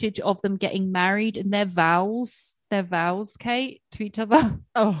the footage of them getting married and their vows, Kate, to each other.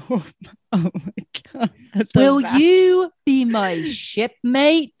 Oh my God. Will you be my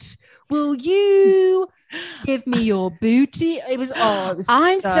shipmate? Will you give me your booty? It was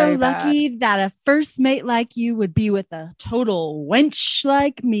I'm so bad. lucky that a first mate like you would be with a total wench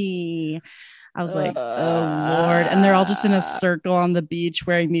like me. I was like, oh Lord. And they're all just in a circle on the beach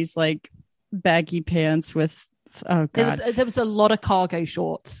wearing these like baggy pants with, oh God. There was a lot of cargo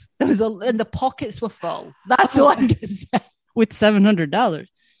shorts. And the pockets were full. That's all I'm gonna say. With $700.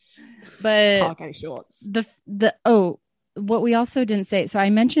 But cargo shorts. What we also didn't say. So I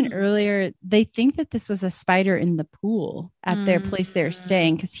mentioned earlier, they think that this was a spider in the pool at their place they're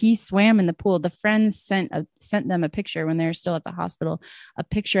staying because he swam in the pool. The friends sent them a picture when they were still at the hospital, a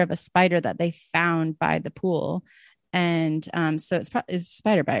picture of a spider that they found by the pool. And so it's a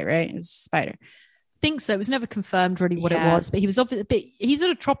spider bite, right? It's a spider. Think so. It was never confirmed really what it was, but he was he's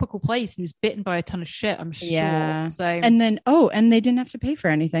in a tropical place and he was bitten by a ton of shit, I'm sure. Yeah. So and they didn't have to pay for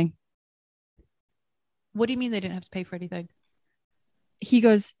anything. What do you mean they didn't have to pay for anything?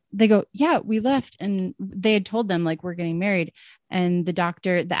 They go, yeah, we left. And they had told them like, we're getting married. And the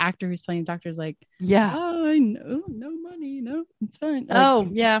actor who's playing the doctor is like, yeah, oh, I know, no money. No, it's fine. Like,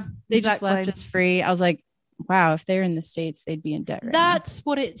 yeah. They just left us free. I was like, wow, if they're in the States, they'd be in debt. That's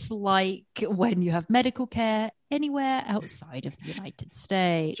what it's like when you have medical care anywhere outside of the United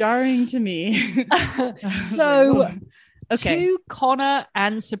States. Jarring to me. So, okay. To Connor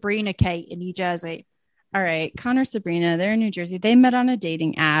and Sabrina Kate in New Jersey. All right. Connor, Sabrina, they're in New Jersey. They met on a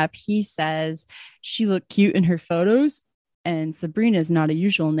dating app. He says she looked cute in her photos and Sabrina is not a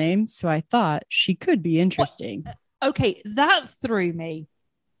usual name. So I thought she could be interesting. Okay. That threw me.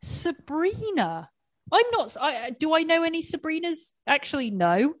 Sabrina. Do I know any Sabrinas? Actually,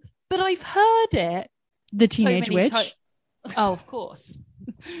 no, but I've heard it. The teenage witch. Oh, of course.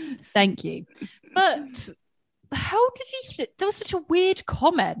 Thank you. But how did he that was such a weird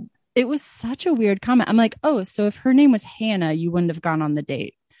comment. It was such a weird comment. I'm like, oh, so if her name was Hannah, you wouldn't have gone on the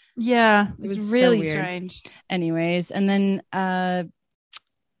date. Yeah, it was really so strange. Anyways, and then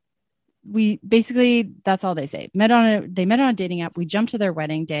that's all they say. They met on a dating app. We jumped to their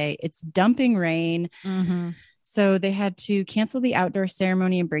wedding day. It's dumping rain. Mm-hmm. So they had to cancel the outdoor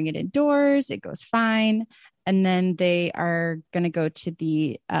ceremony and bring it indoors. It goes fine. And then they are going to go to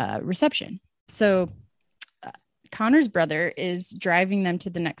the reception. So Connor's brother is driving them to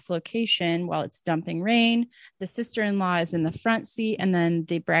the next location while it's dumping rain. The sister-in-law is in the front seat, and then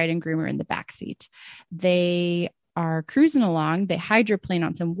the bride and groom are in the back seat. They are cruising along. They hydroplane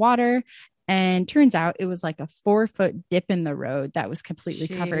on some water, and turns out it was like a 4-foot dip in the road that was completely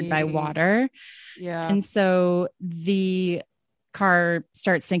covered by water. Yeah. And so the car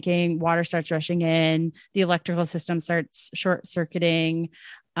starts sinking, water starts rushing in, the electrical system starts short-circuiting.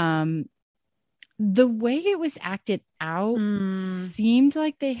 The way it was acted out seemed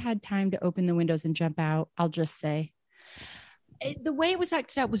like they had time to open the windows and jump out. I'll just say. The way it was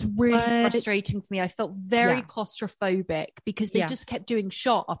acted out was really frustrating for me. I felt very claustrophobic because they just kept doing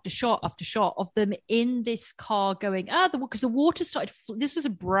shot after shot after shot of them in this car going, because the water started. This was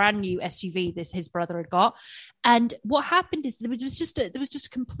a brand new SUV his brother had got. And what happened is there was just a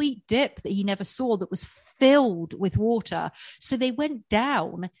complete dip that he never saw that was filled with water. So they went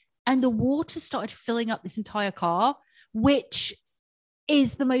down and the water started filling up this entire car, which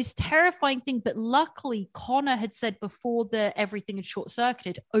is the most terrifying thing. But luckily, Connor had said before everything had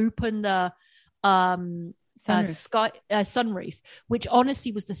short-circuited, open the sunroof, which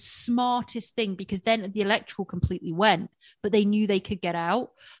honestly was the smartest thing because then the electrical completely went, but they knew they could get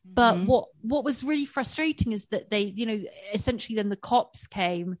out. But what was really frustrating is that they, essentially then the cops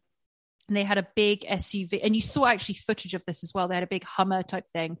came and they had a big SUV, and you saw actually footage of this as well. They had a big Hummer type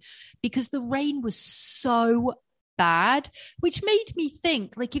thing because the rain was so bad, which made me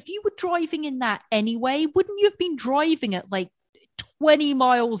think, like, if you were driving in that anyway, wouldn't you have been driving at like 20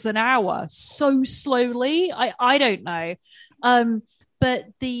 miles an hour so slowly? I don't know. But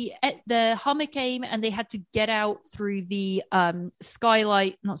the Hummer came and they had to get out through the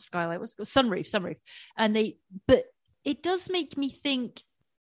sunroof. And but it does make me think,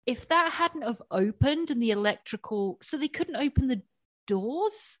 if that hadn't have opened and the electrical, so they couldn't open the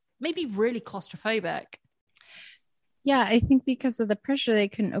doors, maybe really claustrophobic. Yeah, I think because of the pressure, they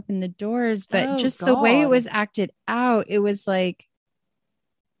couldn't open the doors, but the way it was acted out, it was like,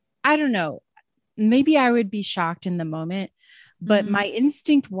 I don't know, maybe I would be shocked in the moment, but my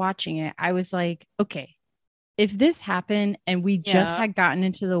instinct watching it, I was like, okay, if this happened and we just had gotten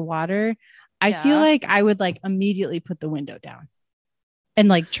into the water, I feel like I would like immediately put the window down and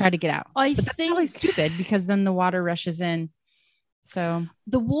like try to get out. But that's probably stupid because then the water rushes in. So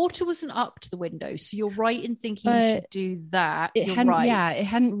the water wasn't up to the window. So you're right in thinking you should do that. It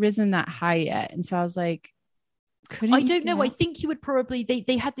hadn't risen that high yet. And so I was like, I don't know. I think you would probably,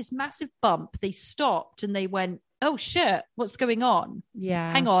 they had this massive bump. They stopped and they went, oh shit, what's going on?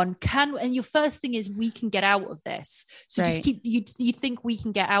 Yeah. Hang on. And your first thing is we can get out of this. So just you think we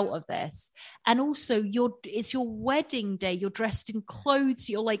can get out of this. And also it's your wedding day. You're dressed in clothes.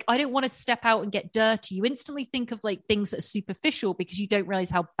 You're like, I don't want to step out and get dirty. You instantly think of like things that are superficial because you don't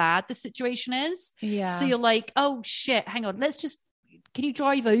realize how bad the situation is. Yeah. So you're like, oh shit, hang on. Can you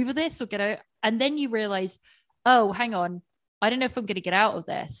drive over this or get out? And then you realize, oh, hang on. I don't know if I'm going to get out of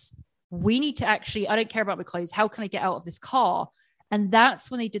this. We need to I don't care about my clothes. How can I get out of this car? And that's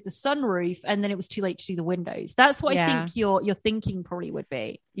when they did the sunroof. And then it was too late to do the windows. That's what I think your thinking probably would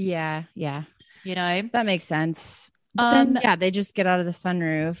be. Yeah. Yeah. You know, that makes sense. But then, they just get out of the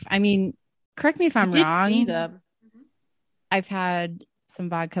sunroof. I mean, correct me if I'm wrong. See them. I've had some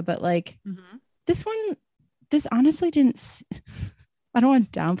vodka, but like this honestly didn't. I don't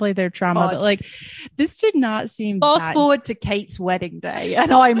want to downplay their trauma, but like this did not seem Fast forward to Kate's wedding day.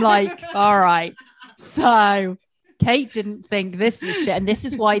 And I'm like, all right. So Kate didn't think this was shit. And this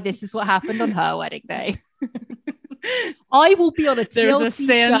is why this is what happened on her wedding day. I will be on a TLC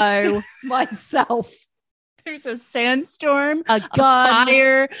show myself. There's a sandstorm, a gun, a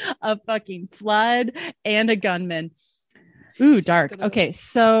fire, a fucking flood, and a gunman. Ooh, dark. Okay.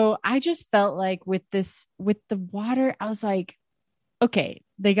 So I just felt like with the water, I was like, okay,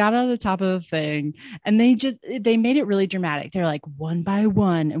 they got on the top of the thing and they made it really dramatic. They're like one by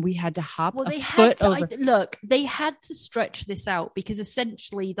one and we had to hop over. They had to stretch this out because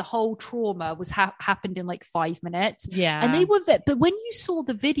essentially the whole trauma was happened in like 5 minutes. Yeah. And but when you saw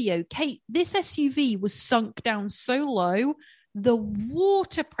the video, Kate, this SUV was sunk down so low. The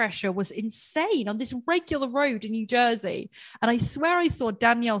water pressure was insane on this regular road in New Jersey. And I swear I saw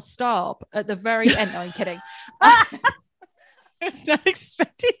Danielle Starb at the very end. No, I'm kidding. I was not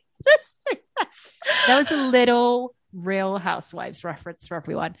expecting to say that. That was a little Real Housewives reference for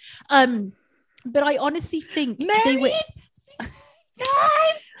everyone. But I honestly think they were.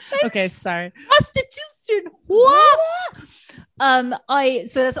 Okay, sorry. Prostitution. What?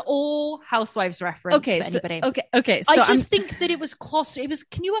 So that's all Housewives reference. Okay, for anybody. Okay. So I think that it was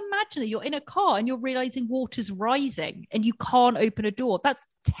Can you imagine that you're in a car and you're realizing water's rising and you can't open a door? That's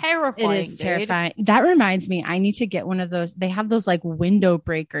terrifying. It is terrifying. That reminds me, I need to get one of those. They have those like window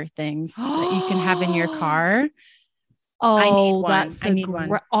breaker things that you can have in your car. Oh, I need one. That's I need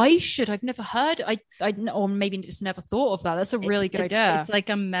one. I should. I've never heard. Or maybe just never thought of that. That's a really good idea. It's like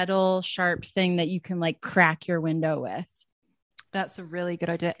a metal sharp thing that you can like crack your window with. That's a really good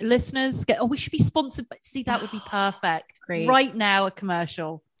idea. Listeners, we should be sponsored. But see, that would be perfect. Great. Right now, a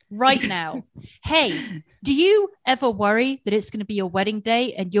commercial. Right now. Hey, do you ever worry that it's going to be your wedding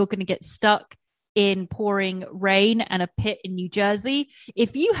day and you're going to get stuck in pouring rain and a pit in New Jersey?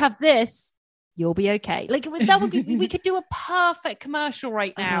 If you have this, you'll be okay. Like that would be, we could do a perfect commercial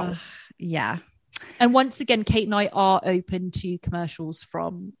right now. Yeah. And once again, Kate and I are open to commercials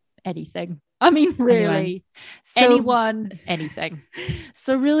from anything. I mean, really, anyone, anything.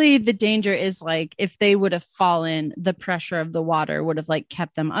 So really the danger is like, if they would have fallen, the pressure of the water would have like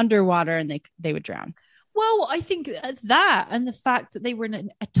kept them underwater and they would drown. Well, I think that, and the fact that they were in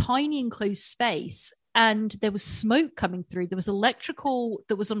a tiny enclosed space and there was smoke coming through, there was electrical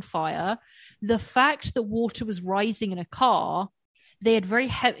that was on fire. The fact that water was rising in a car, they had very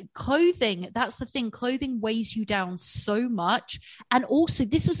heavy clothing. That's the thing. Clothing weighs you down so much. And also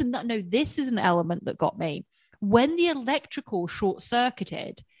this is an element that got me. When the electrical short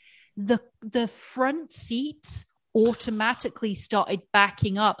circuited, the front seats automatically started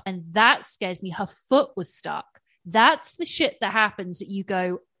backing up. And that scares me. Her foot was stuck. That's the shit that happens that you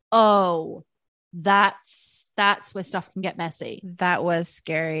go, oh, that's where stuff can get messy. That was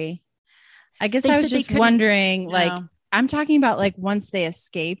scary. I guess I was just wondering, like, I'm talking about like once they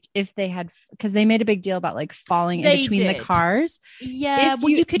escaped, if they had, because they made a big deal about like falling in between the cars. Yeah.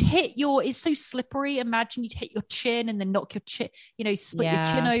 You could hit it's so slippery. Imagine you'd hit your chin and then knock your chin, split your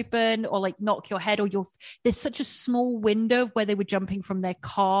chin open or like knock your head or there's such a small window where they were jumping from their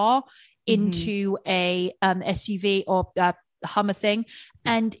car into a SUV or Hummer thing,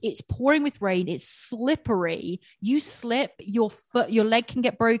 and it's pouring with rain. It's slippery. You slip, your leg can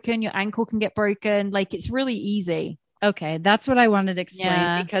get broken, your ankle can get broken. Like it's really easy. Okay, that's what I wanted to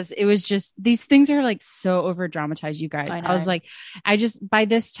explain because it was just, these things are like so over dramatized, you guys. I was like, by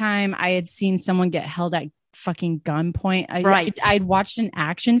this time I had seen someone get held at fucking gunpoint. Right. I'd watched an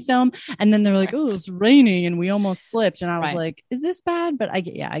action film and then they're like, oh, it's raining and we almost slipped. And I was like, is this bad? But I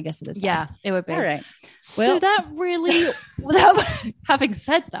guess it is bad. Yeah, it would be. All right. Well, so that really, having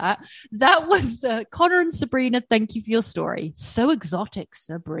said that, that was the Connor and Sabrina. Thank you for your story. So exotic,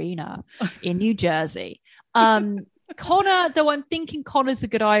 Sabrina in New Jersey. Connor, though, I'm thinking Connor's a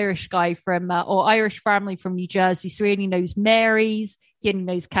good Irish guy from, or Irish family from New Jersey. So he only knows Mary's, he only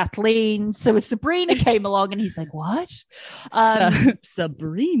knows Kathleen. So as Sabrina came along and he's like, what?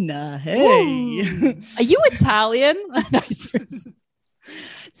 Sabrina, hey. Are you Italian?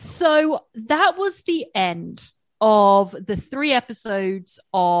 So that was the end of the 3 episodes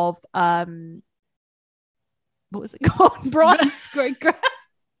of, what was it called?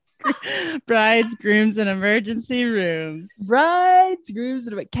 Brides, Grooms, and Emergency Rooms. Brides, Grooms,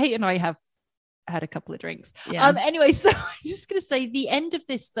 and Kate and I have had a couple of drinks. Yeah. Anyway, so I'm just going to say the end of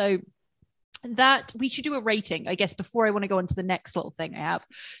this, though, that we should do a rating, I guess, before I want to go on to the next little thing I have.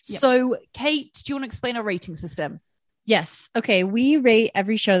 Yep. So, Kate, do you want to explain our rating system? Yes. Okay. We rate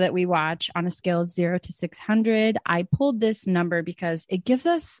every show that we watch on a scale of 0 to 600. I pulled this number because it gives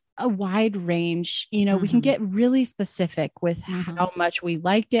us a wide range. You know, we can get really specific with how much we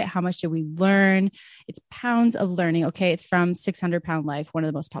liked it. How much did we learn? It's pounds of learning. Okay. It's from 600 Pound Life, one of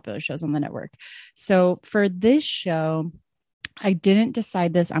the most popular shows on the network. So for this show, I didn't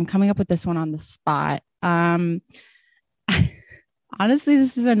decide this. I'm coming up with this one on the spot. Honestly,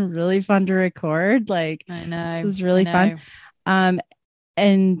 this has been really fun to record. Like, I know this is really fun. And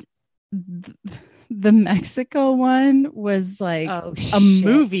the Mexico one was like a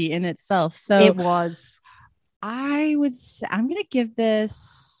movie in itself. So it was. I'm going to give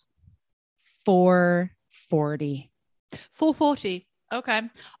this 440. 440. Okay.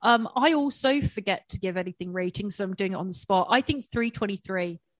 I also forget to give anything ratings, so I'm doing it on the spot. I think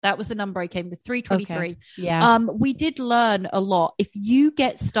 323. That was the number I came with, 323. Okay. Yeah. We did learn a lot. If you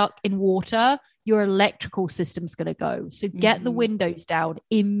get stuck in water, your electrical system's going to go. So get the windows down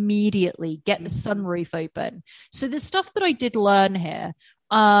immediately. Get the sunroof open. So the stuff that I did learn here,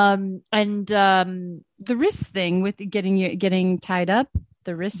 and the wrist thing with getting tied up,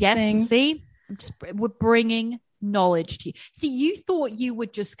 the wrist thing. Yes, see, we're bringing knowledge to you. See, you thought you were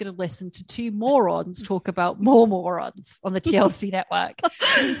just going to listen to 2 morons talk about more morons on the TLC network.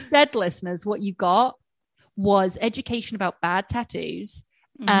 Instead, listeners, what you got was education about bad tattoos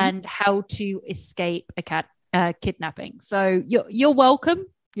and how to escape a kidnapping. So you're welcome.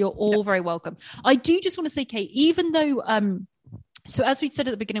 You're all very welcome. I do just want to say, Kate, even though so as we said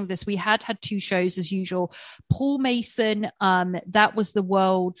at the beginning of this, we had 2 shows as usual. Paul Mason, that was the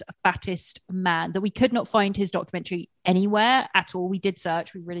world's fattest man, that we could not find his documentary anywhere at all. We did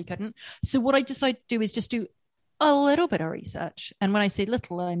search, we really couldn't. So what I decided to do is just do a little bit of research. And when I say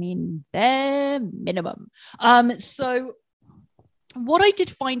little, I mean bare minimum. So what I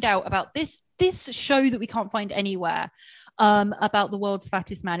did find out about this show that we can't find anywhere, about the world's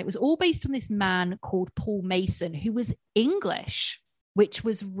fattest man. It was all based on this man called Paul Mason, who was English, which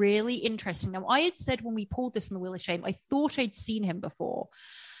was really interesting. Now, I had said when we pulled this on the Wheel of Shame, I thought I'd seen him before.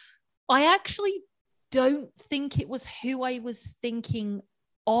 I actually don't think it was who I was thinking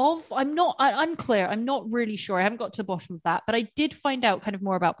of. I'm unclear. I'm not really sure. I haven't got to the bottom of that, but I did find out kind of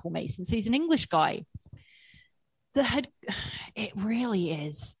more about Paul Mason. So he's an English guy it really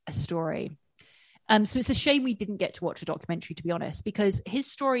is a story. So it's a shame we didn't get to watch a documentary, to be honest, because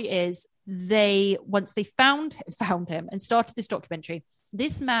his story is once they found him and started this documentary,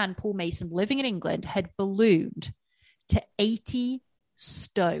 this man, Paul Mason, living in England, had ballooned to 80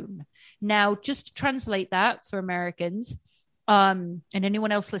 stone. Now, just to translate that for Americans, and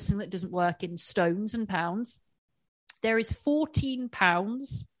anyone else listening that doesn't work in stones and pounds, there is 14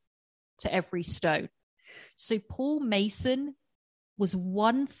 pounds to every stone. So Paul Mason was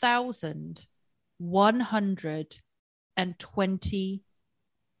 1,120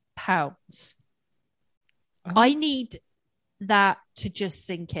 pounds. Oh. I need that to just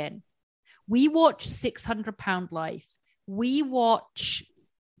sink in. We watch 600 Pound Life. We watch,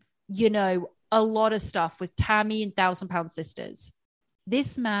 a lot of stuff with Tammy and 1,000 Pound Sisters.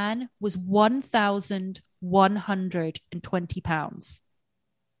 This man was 1,120 pounds.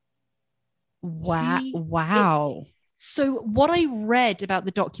 Wow. So what I read about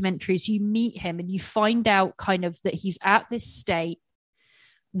the documentary is you meet him and you find out kind of that he's at this state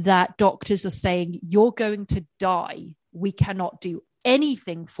that doctors are saying, you're going to die. We cannot do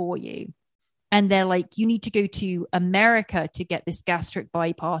anything for you. And they're like, you need to go to America to get this gastric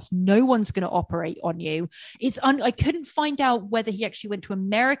bypass. No one's going to operate on you. I couldn't find out whether he actually went to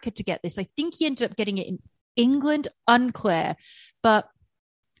America to get this. I think he ended up getting it in England, unclear. But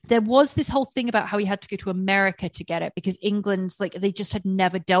there was this whole thing about how he had to go to America to get it because England's like, they just had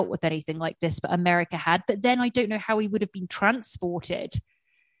never dealt with anything like this, but America had. But then I don't know how he would have been transported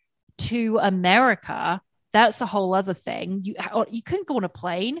to America. That's a whole other thing. You couldn't go on a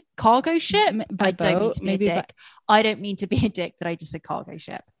plane, cargo ship. By boat, maybe. I don't mean to be a dick that I just said cargo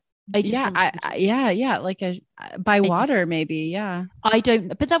ship. Like water, maybe. Yeah. I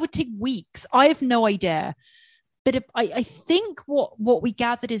don't, but that would take weeks. I have no idea. But I think what we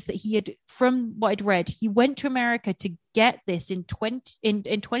gathered is that he had, from what I'd read, he went to America to get this in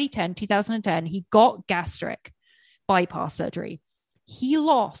 2010. He got gastric bypass surgery. He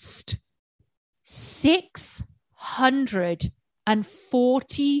lost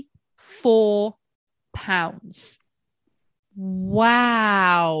 644 pounds.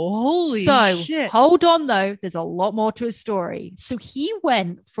 Wow. Holy shit. Hold on though. There's a lot more to his story. So he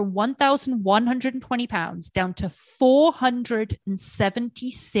went from 1,120 pounds down to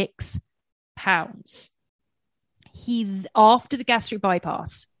 476 pounds. After the gastric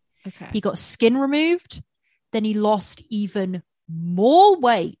bypass, he got skin removed. Then he lost even more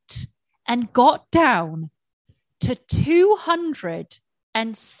weight and got down to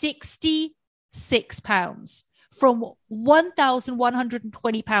 266 pounds. From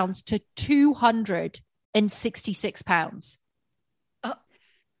 1,120 pounds to 266 pounds.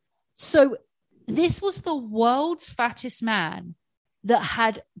 So this was the world's fattest man that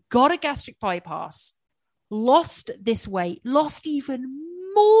had got a gastric bypass, lost this weight, lost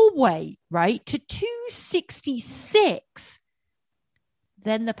even more weight, right? To 266.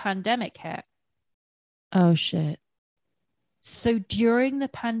 Then the pandemic hit. Oh, shit. So during the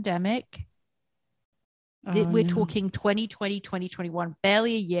pandemic, we're talking 2020, 2021,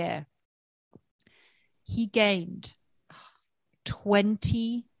 barely a year. He gained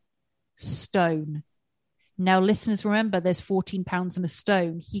 20 stone. Now, listeners, remember, there's 14 pounds in a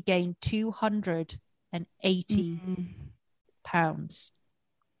stone. He gained 280 pounds.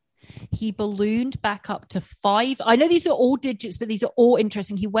 He ballooned back up to 5. I know these are all digits, but these are all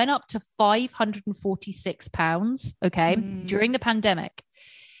interesting. He went up to 546 pounds, during the pandemic.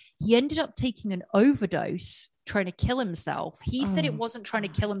 He ended up taking an overdose, trying to kill himself. He said it wasn't trying to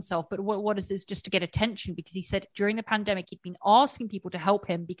kill himself, but what is this? Just to get attention, because he said during the pandemic, he'd been asking people to help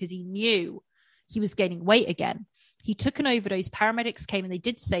him because he knew he was gaining weight again. He took an overdose. Paramedics came and they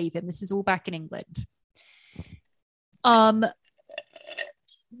did save him. This is all back in England. That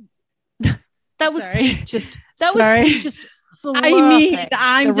was just I mean,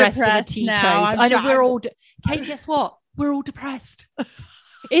 I'm depressed now. I know we're all Kate, guess what? We're all depressed.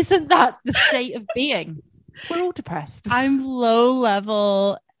 Isn't that the state of being? We're all depressed. I'm low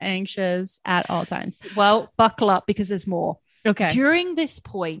level anxious at all times. Well, buckle up because there's more. Okay. During this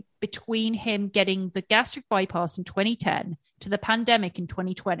point, between him getting the gastric bypass in 2010 to the pandemic in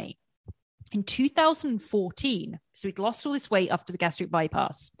 2020, in 2014, so he'd lost all this weight after the gastric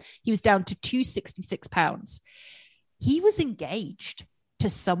bypass. He was down to 266 pounds. He was engaged to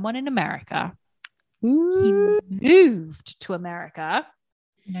someone in America. Ooh. He moved to America.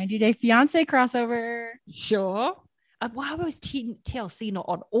 90-Day Fiance crossover. Sure. Why was TLC not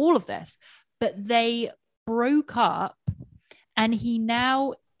on all of this? But they broke up and he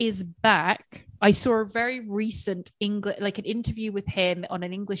now is back. I saw a very recent an interview with him on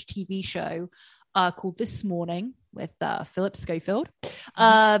an English TV show called This Morning with Philip Schofield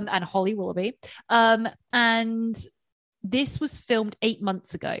and Holly Willoughby. And this was filmed 8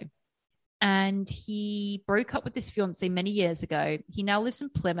 months ago. And he broke up with this fiance many years ago. He now lives in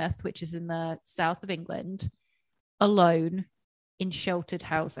Plymouth, which is in the south of England, alone in sheltered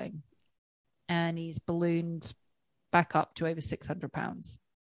housing. And he's ballooned back up to over 600 pounds.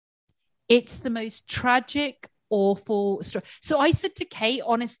 It's the most tragic, awful story. So I said to Kate,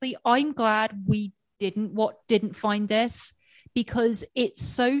 honestly, I'm glad we didn't find this because it's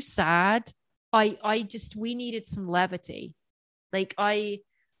so sad. We needed some levity.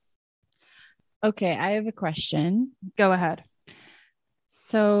 Okay, I have a question. Go ahead.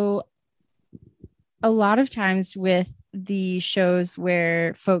 So a lot of times with the shows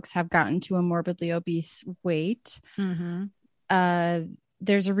where folks have gotten to a morbidly obese weight,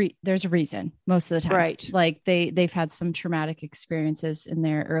 there's a reason most of the time. Right. Like they've had some traumatic experiences in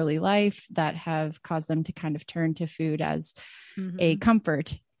their early life that have caused them to kind of turn to food as a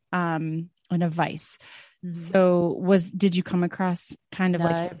comfort and a vice. So did you come across kind of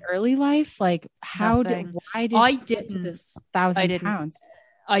like his early life? Like why did you get to this 1,000 pounds?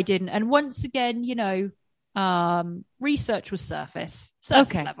 I didn't. And once again, Research was surface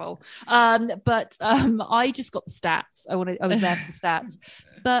Okay. level. But I just got the stats. I was there for the stats.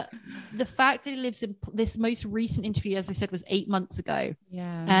 But the fact that he lives in this most recent interview, as I said, was 8 months ago.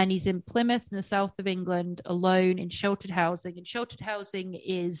 Yeah. And he's in Plymouth in the south of England alone in sheltered housing. And sheltered housing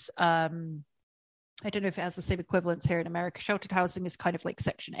is I don't know if it has the same equivalence here in America. Sheltered housing is kind of like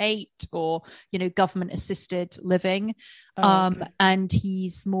Section 8 or, government assisted living. Okay. And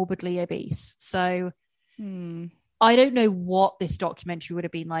he's morbidly obese. So I don't know what this documentary would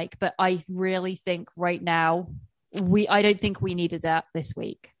have been like, but I really think right now, I don't think we needed that this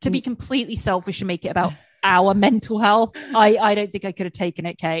week. To be completely selfish and make it about our mental health, I don't think I could have taken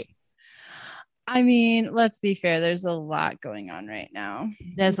it, Kate. I mean, let's be fair. There's a lot going on right now.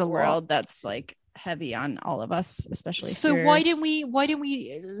 There's a world lot that's like heavy on all of us, especially. So here. why don't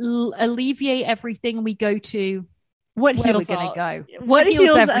we alleviate everything and we go to where we're going to go? What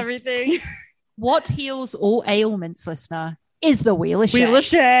heals everything? What heals all ailments, listener, is the Wheel of Shame. Wheel of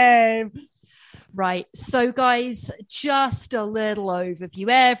Shame. Right. So, guys, just a little overview.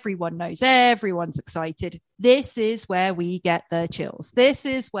 Everyone knows, everyone's excited. This is where we get the chills. This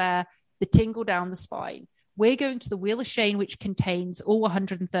is where the tingle down the spine. We're going to the Wheel of Shame, which contains all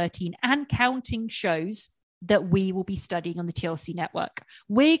 113 and counting shows that we will be studying on the TLC network.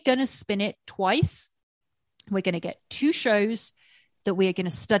 We're going to spin it twice. We're going to get 2 shows that we're going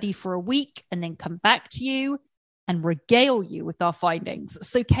to study for a week and then come back to you and regale you with our findings.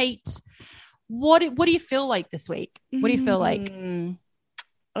 So, Kate, what do you feel like this week? What do you feel like?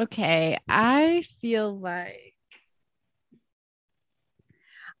 Okay, I feel like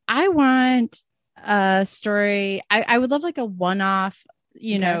I want a story. I would love like a one-off,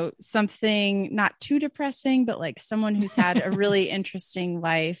 something not too depressing, but like someone who's had a really interesting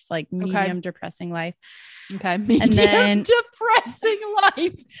life, like medium depressing life. Okay. Medium depressing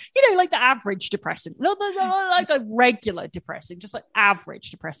life. Like the average depressing. Not like a regular depressing, just like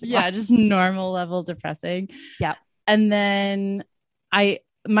average depressing. Yeah, life. just normal level depressing. Yeah. And then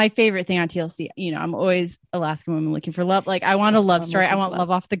my favorite thing on TLC, I'm always Alaskan woman looking for love. Like I want a love story. I want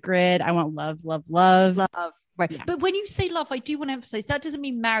love off the grid. I want love. Right. Yeah. But when you say love, I do want to emphasize that doesn't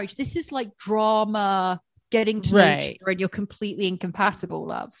mean marriage. This is like drama, getting to know each other, and you're completely incompatible.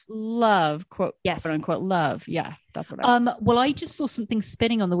 Love, quote, yes, quote unquote love. Yeah, that's what well, I just saw something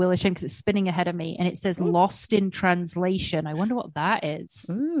spinning on the Wheel of Shame because it's spinning ahead of me, and it says "Lost in Translation." I wonder what that is.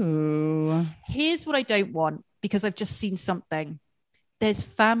 Ooh. Here's what I don't want because I've just seen something. There's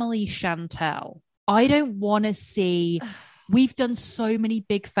Family Chantel. I don't want to see. We've done so many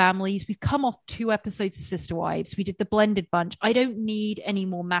big families. We've come off 2 episodes of Sister Wives. We did the blended bunch. I don't need any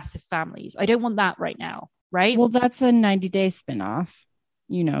more massive families. I don't want that right now. Right. Well, that's a 90-day spinoff.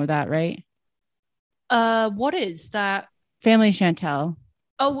 You know that, right? What is that? Family Chantel.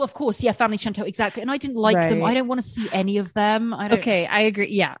 Oh, of course. Yeah. Family Chantel. Exactly. And I didn't like them. I don't want to see any of them. Okay. I agree.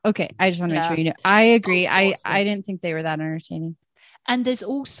 Yeah. Okay. I just want to make sure you know. I agree. I didn't think they were that entertaining. And there's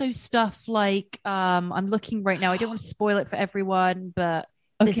also stuff like, I'm looking right now. I don't want to spoil it for everyone, but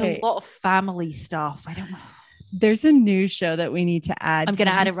there's a lot of family stuff. I don't know. There's a new show that we need to add. I'm going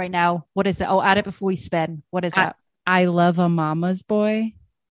to add it right now. What is it? I'll add it before we spin. What is that? I Love a Mama's Boy.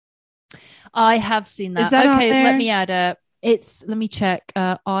 I have seen that. Is that okay, let me add it. Let me check.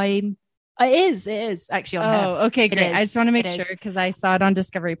 It is actually on here. Oh, okay, great. I just want to make sure because I saw it on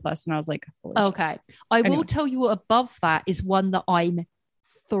Discovery Plus and I was like, okay. I will tell you above that is one that I'm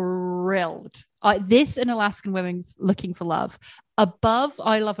thrilled. This and Alaskan Women Looking for Love. Above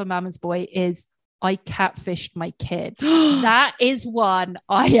I Love a Mama's Boy is I Catfished My Kid. That is one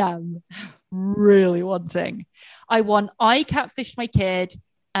I am really wanting. I Catfished My Kid.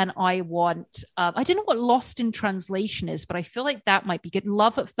 And I want, I don't know what Lost in Translation is, but I feel like that might be good.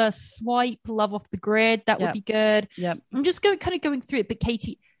 Love at First Swipe, Love Off the Grid, that would be good. Yep. I'm just kind of going through it. But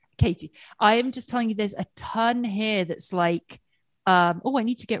Katie, I am just telling you there's a ton here that's like, I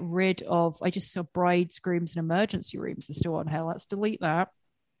need to get rid of, I just saw Brides, Grooms, and Emergency Rooms are still on here. Let's delete that.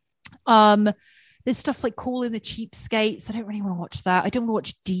 There's stuff like Call in the Cheapskates. I don't really want to watch that. I don't want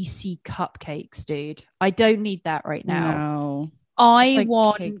to watch DC Cupcakes, dude. I don't need that right now. No. I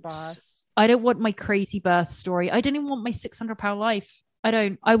don't want my crazy birth story. I don't even want my 600-pound life.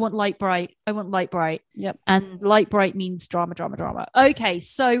 I want Light Bright. Yep. And Light Bright means drama. Okay,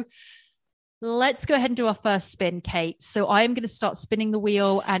 so let's go ahead and do our first spin, Kate. So I am going to start spinning the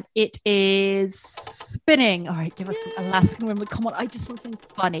wheel and it is spinning. All right, give us some Alaskan Women. Come on, I just want something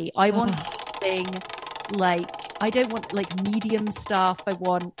funny. I want something like, I don't want like medium stuff. I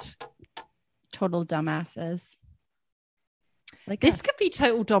want total dumbasses. Like this could be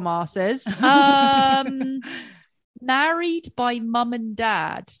total dumbasses. Married by Mum and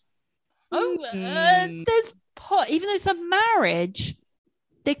Dad. There's even though it's a marriage,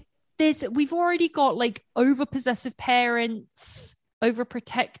 we've already got like overpossessive parents,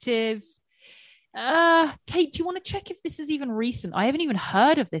 overprotective. Kate, do you want to check if this is even recent? I haven't even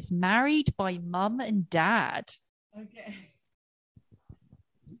heard of this. Married by mum and dad. Okay.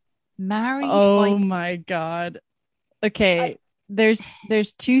 Married. Oh my God. Okay.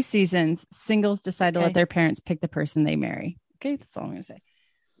 There's 2 seasons. Singles decide to let their parents pick the person they marry. Okay. That's all I'm going to say.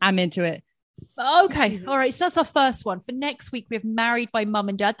 I'm into it. Okay. All right. So that's our first one. For next week, we have Married by Mum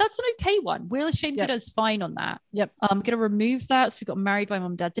and Dad. That's an okay one. Wheel of Shame did us fine on that. Yep. I'm going to remove that. So we've got Married by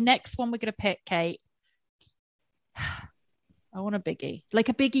Mum and Dad. The next one we're going to pick, Kate. I want a biggie. Like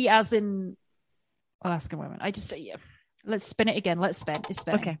a biggie as in Alaskan Women. Let's spin it again. Let's spin. It's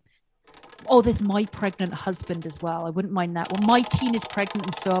spinning. Okay. Oh, there's My Pregnant Husband as well. I wouldn't mind that one. My Teen is Pregnant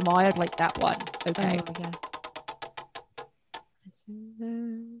and So Am I. I'd like that one. Okay.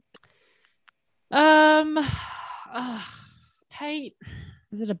 Tate.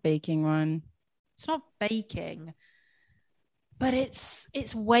 Is it a baking one? It's not baking, but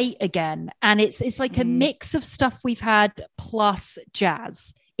it's weight again, and it's like a mix of stuff we've had plus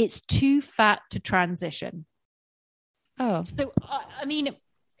jazz. It's Too Fat to Transition. Oh, so I mean,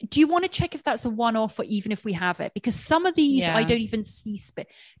 do you want to check if that's a one-off or even if we have it? Because some of these I don't even see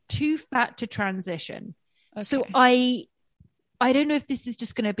Too Fat to Transition. Okay. So I don't know if this is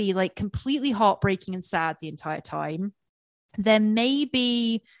just going to be like completely heartbreaking and sad the entire time. There may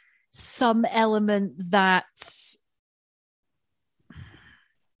be some element that's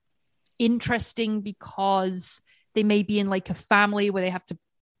interesting because they may be in like a family where they have to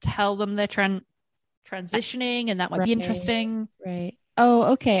tell them they're transitioning, and that might be interesting. Right.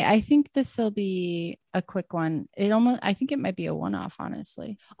 Oh, okay. I think this will be a quick one. I think it might be a one-off,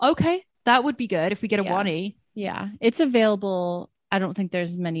 honestly. Okay. That would be good if we get a one-y. Yeah. It's available. I don't think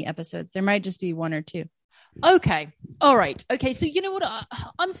there's many episodes. There might just be 1 or 2. Okay. All right. Okay. So you know what?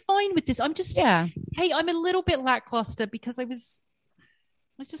 I'm fine with this. I'm just, hey, I'm a little bit lackluster because I was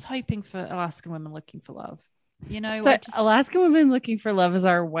just hoping for Alaskan Women Looking for Love. You know, so Alaskan Women Looking for Love is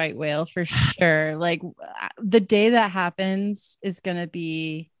our white whale for sure. Like the day that happens is going to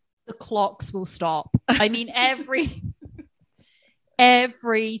be, the clocks will stop. I mean,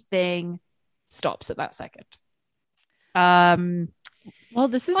 everything stops at that second. Well,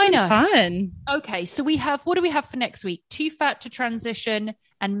 this is fun. Okay, so what do we have for next week? Too Fat to Transition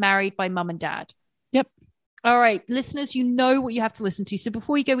and Married by Mum and Dad. Yep. All right, listeners, you know what you have to listen to. So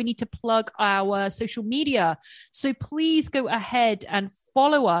before we go, we need to plug our social media. So please go ahead and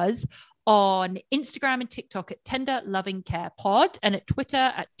follow us on Instagram and TikTok at Tender Loving Care Pod and at Twitter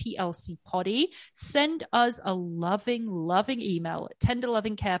at TLC Poddy. Send us a loving email at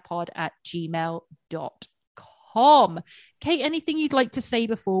tenderlovingcarepod@gmail.com. Kate, anything you'd like to say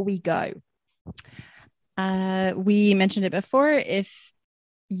before we go? We mentioned it before. If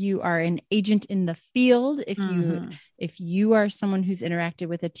you are an agent in the field, if you are someone who's interacted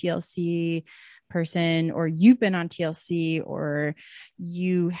with a TLC person, or you've been on TLC, or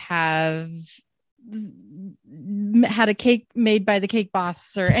you have had a cake made by the cake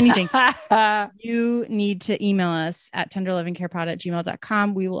boss or anything, you need to email us at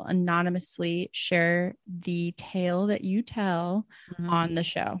tenderlovingcarepod@gmail.com. We will anonymously share the tale that you tell on the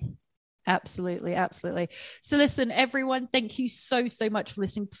show. Absolutely. So listen, everyone, thank you so much for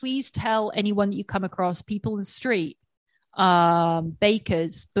listening. Please tell anyone that you come across, people in the street,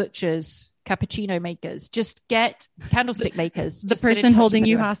 bakers, butchers, cappuccino makers, just get candlestick makers. The person holding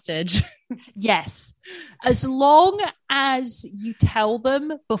you hostage. Yes. As long as you tell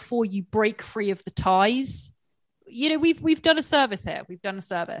them before you break free of the ties, you know, we've done a service here. We've done a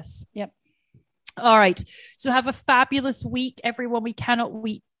service. Yep. All right. So have a fabulous week, everyone. We cannot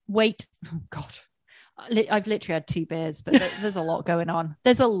wait. Oh, God, I've literally had 2 beers, but there's a lot going on.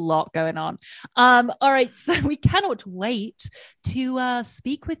 All right. So we cannot wait to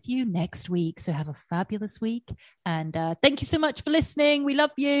speak with you next week. So have a fabulous week. And thank you so much for listening. We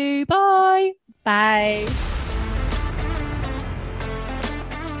love you. Bye. Bye.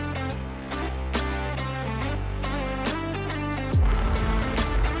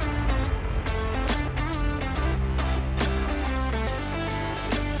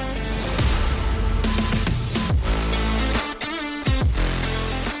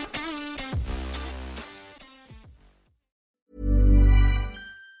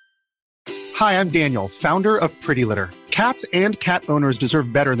 Hi, I'm Daniel, founder of Pretty Litter. Cats and cat owners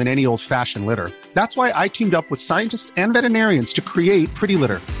deserve better than any old-fashioned litter. That's why I teamed up with scientists and veterinarians to create Pretty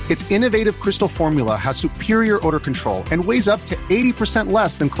Litter. Its innovative crystal formula has superior odor control and weighs up to 80%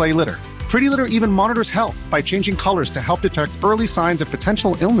 less than clay litter. Pretty Litter even monitors health by changing colors to help detect early signs of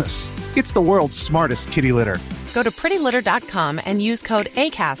potential illness. It's the world's smartest kitty litter. Go to prettylitter.com and use code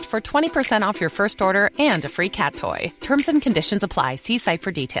ACAST for 20% off your first order and a free cat toy. Terms and conditions apply. See site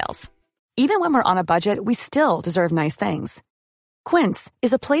for details. Even when we're on a budget, we still deserve nice things. Quince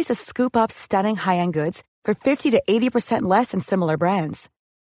is a place to scoop up stunning high-end goods for 50 to 80% less than similar brands.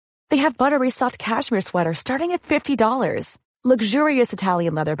 They have buttery soft cashmere sweaters starting at $50, luxurious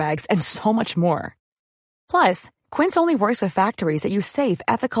Italian leather bags, and so much more. Plus, Quince only works with factories that use safe,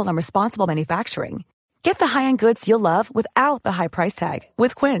 ethical, and responsible manufacturing. Get the high-end goods you'll love without the high price tag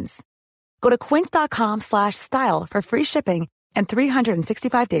with Quince. Go to quince.com/style for free shipping and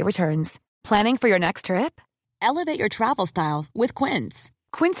 365-day returns. Planning for your next trip? Elevate your travel style with Quince.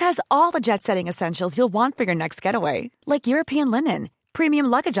 Quince has all the jet-setting essentials you'll want for your next getaway, like European linen, premium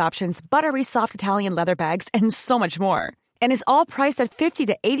luggage options, buttery soft Italian leather bags, and so much more. And is all priced at 50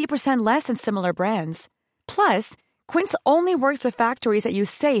 to 80% less than similar brands. Plus, Quince only works with factories that use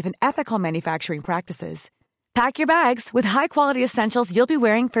safe and ethical manufacturing practices. Pack your bags with high-quality essentials you'll be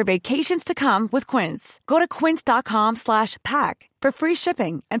wearing for vacations to come with Quince. Go to quince.com/pack for free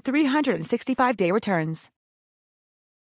shipping and 365-day returns.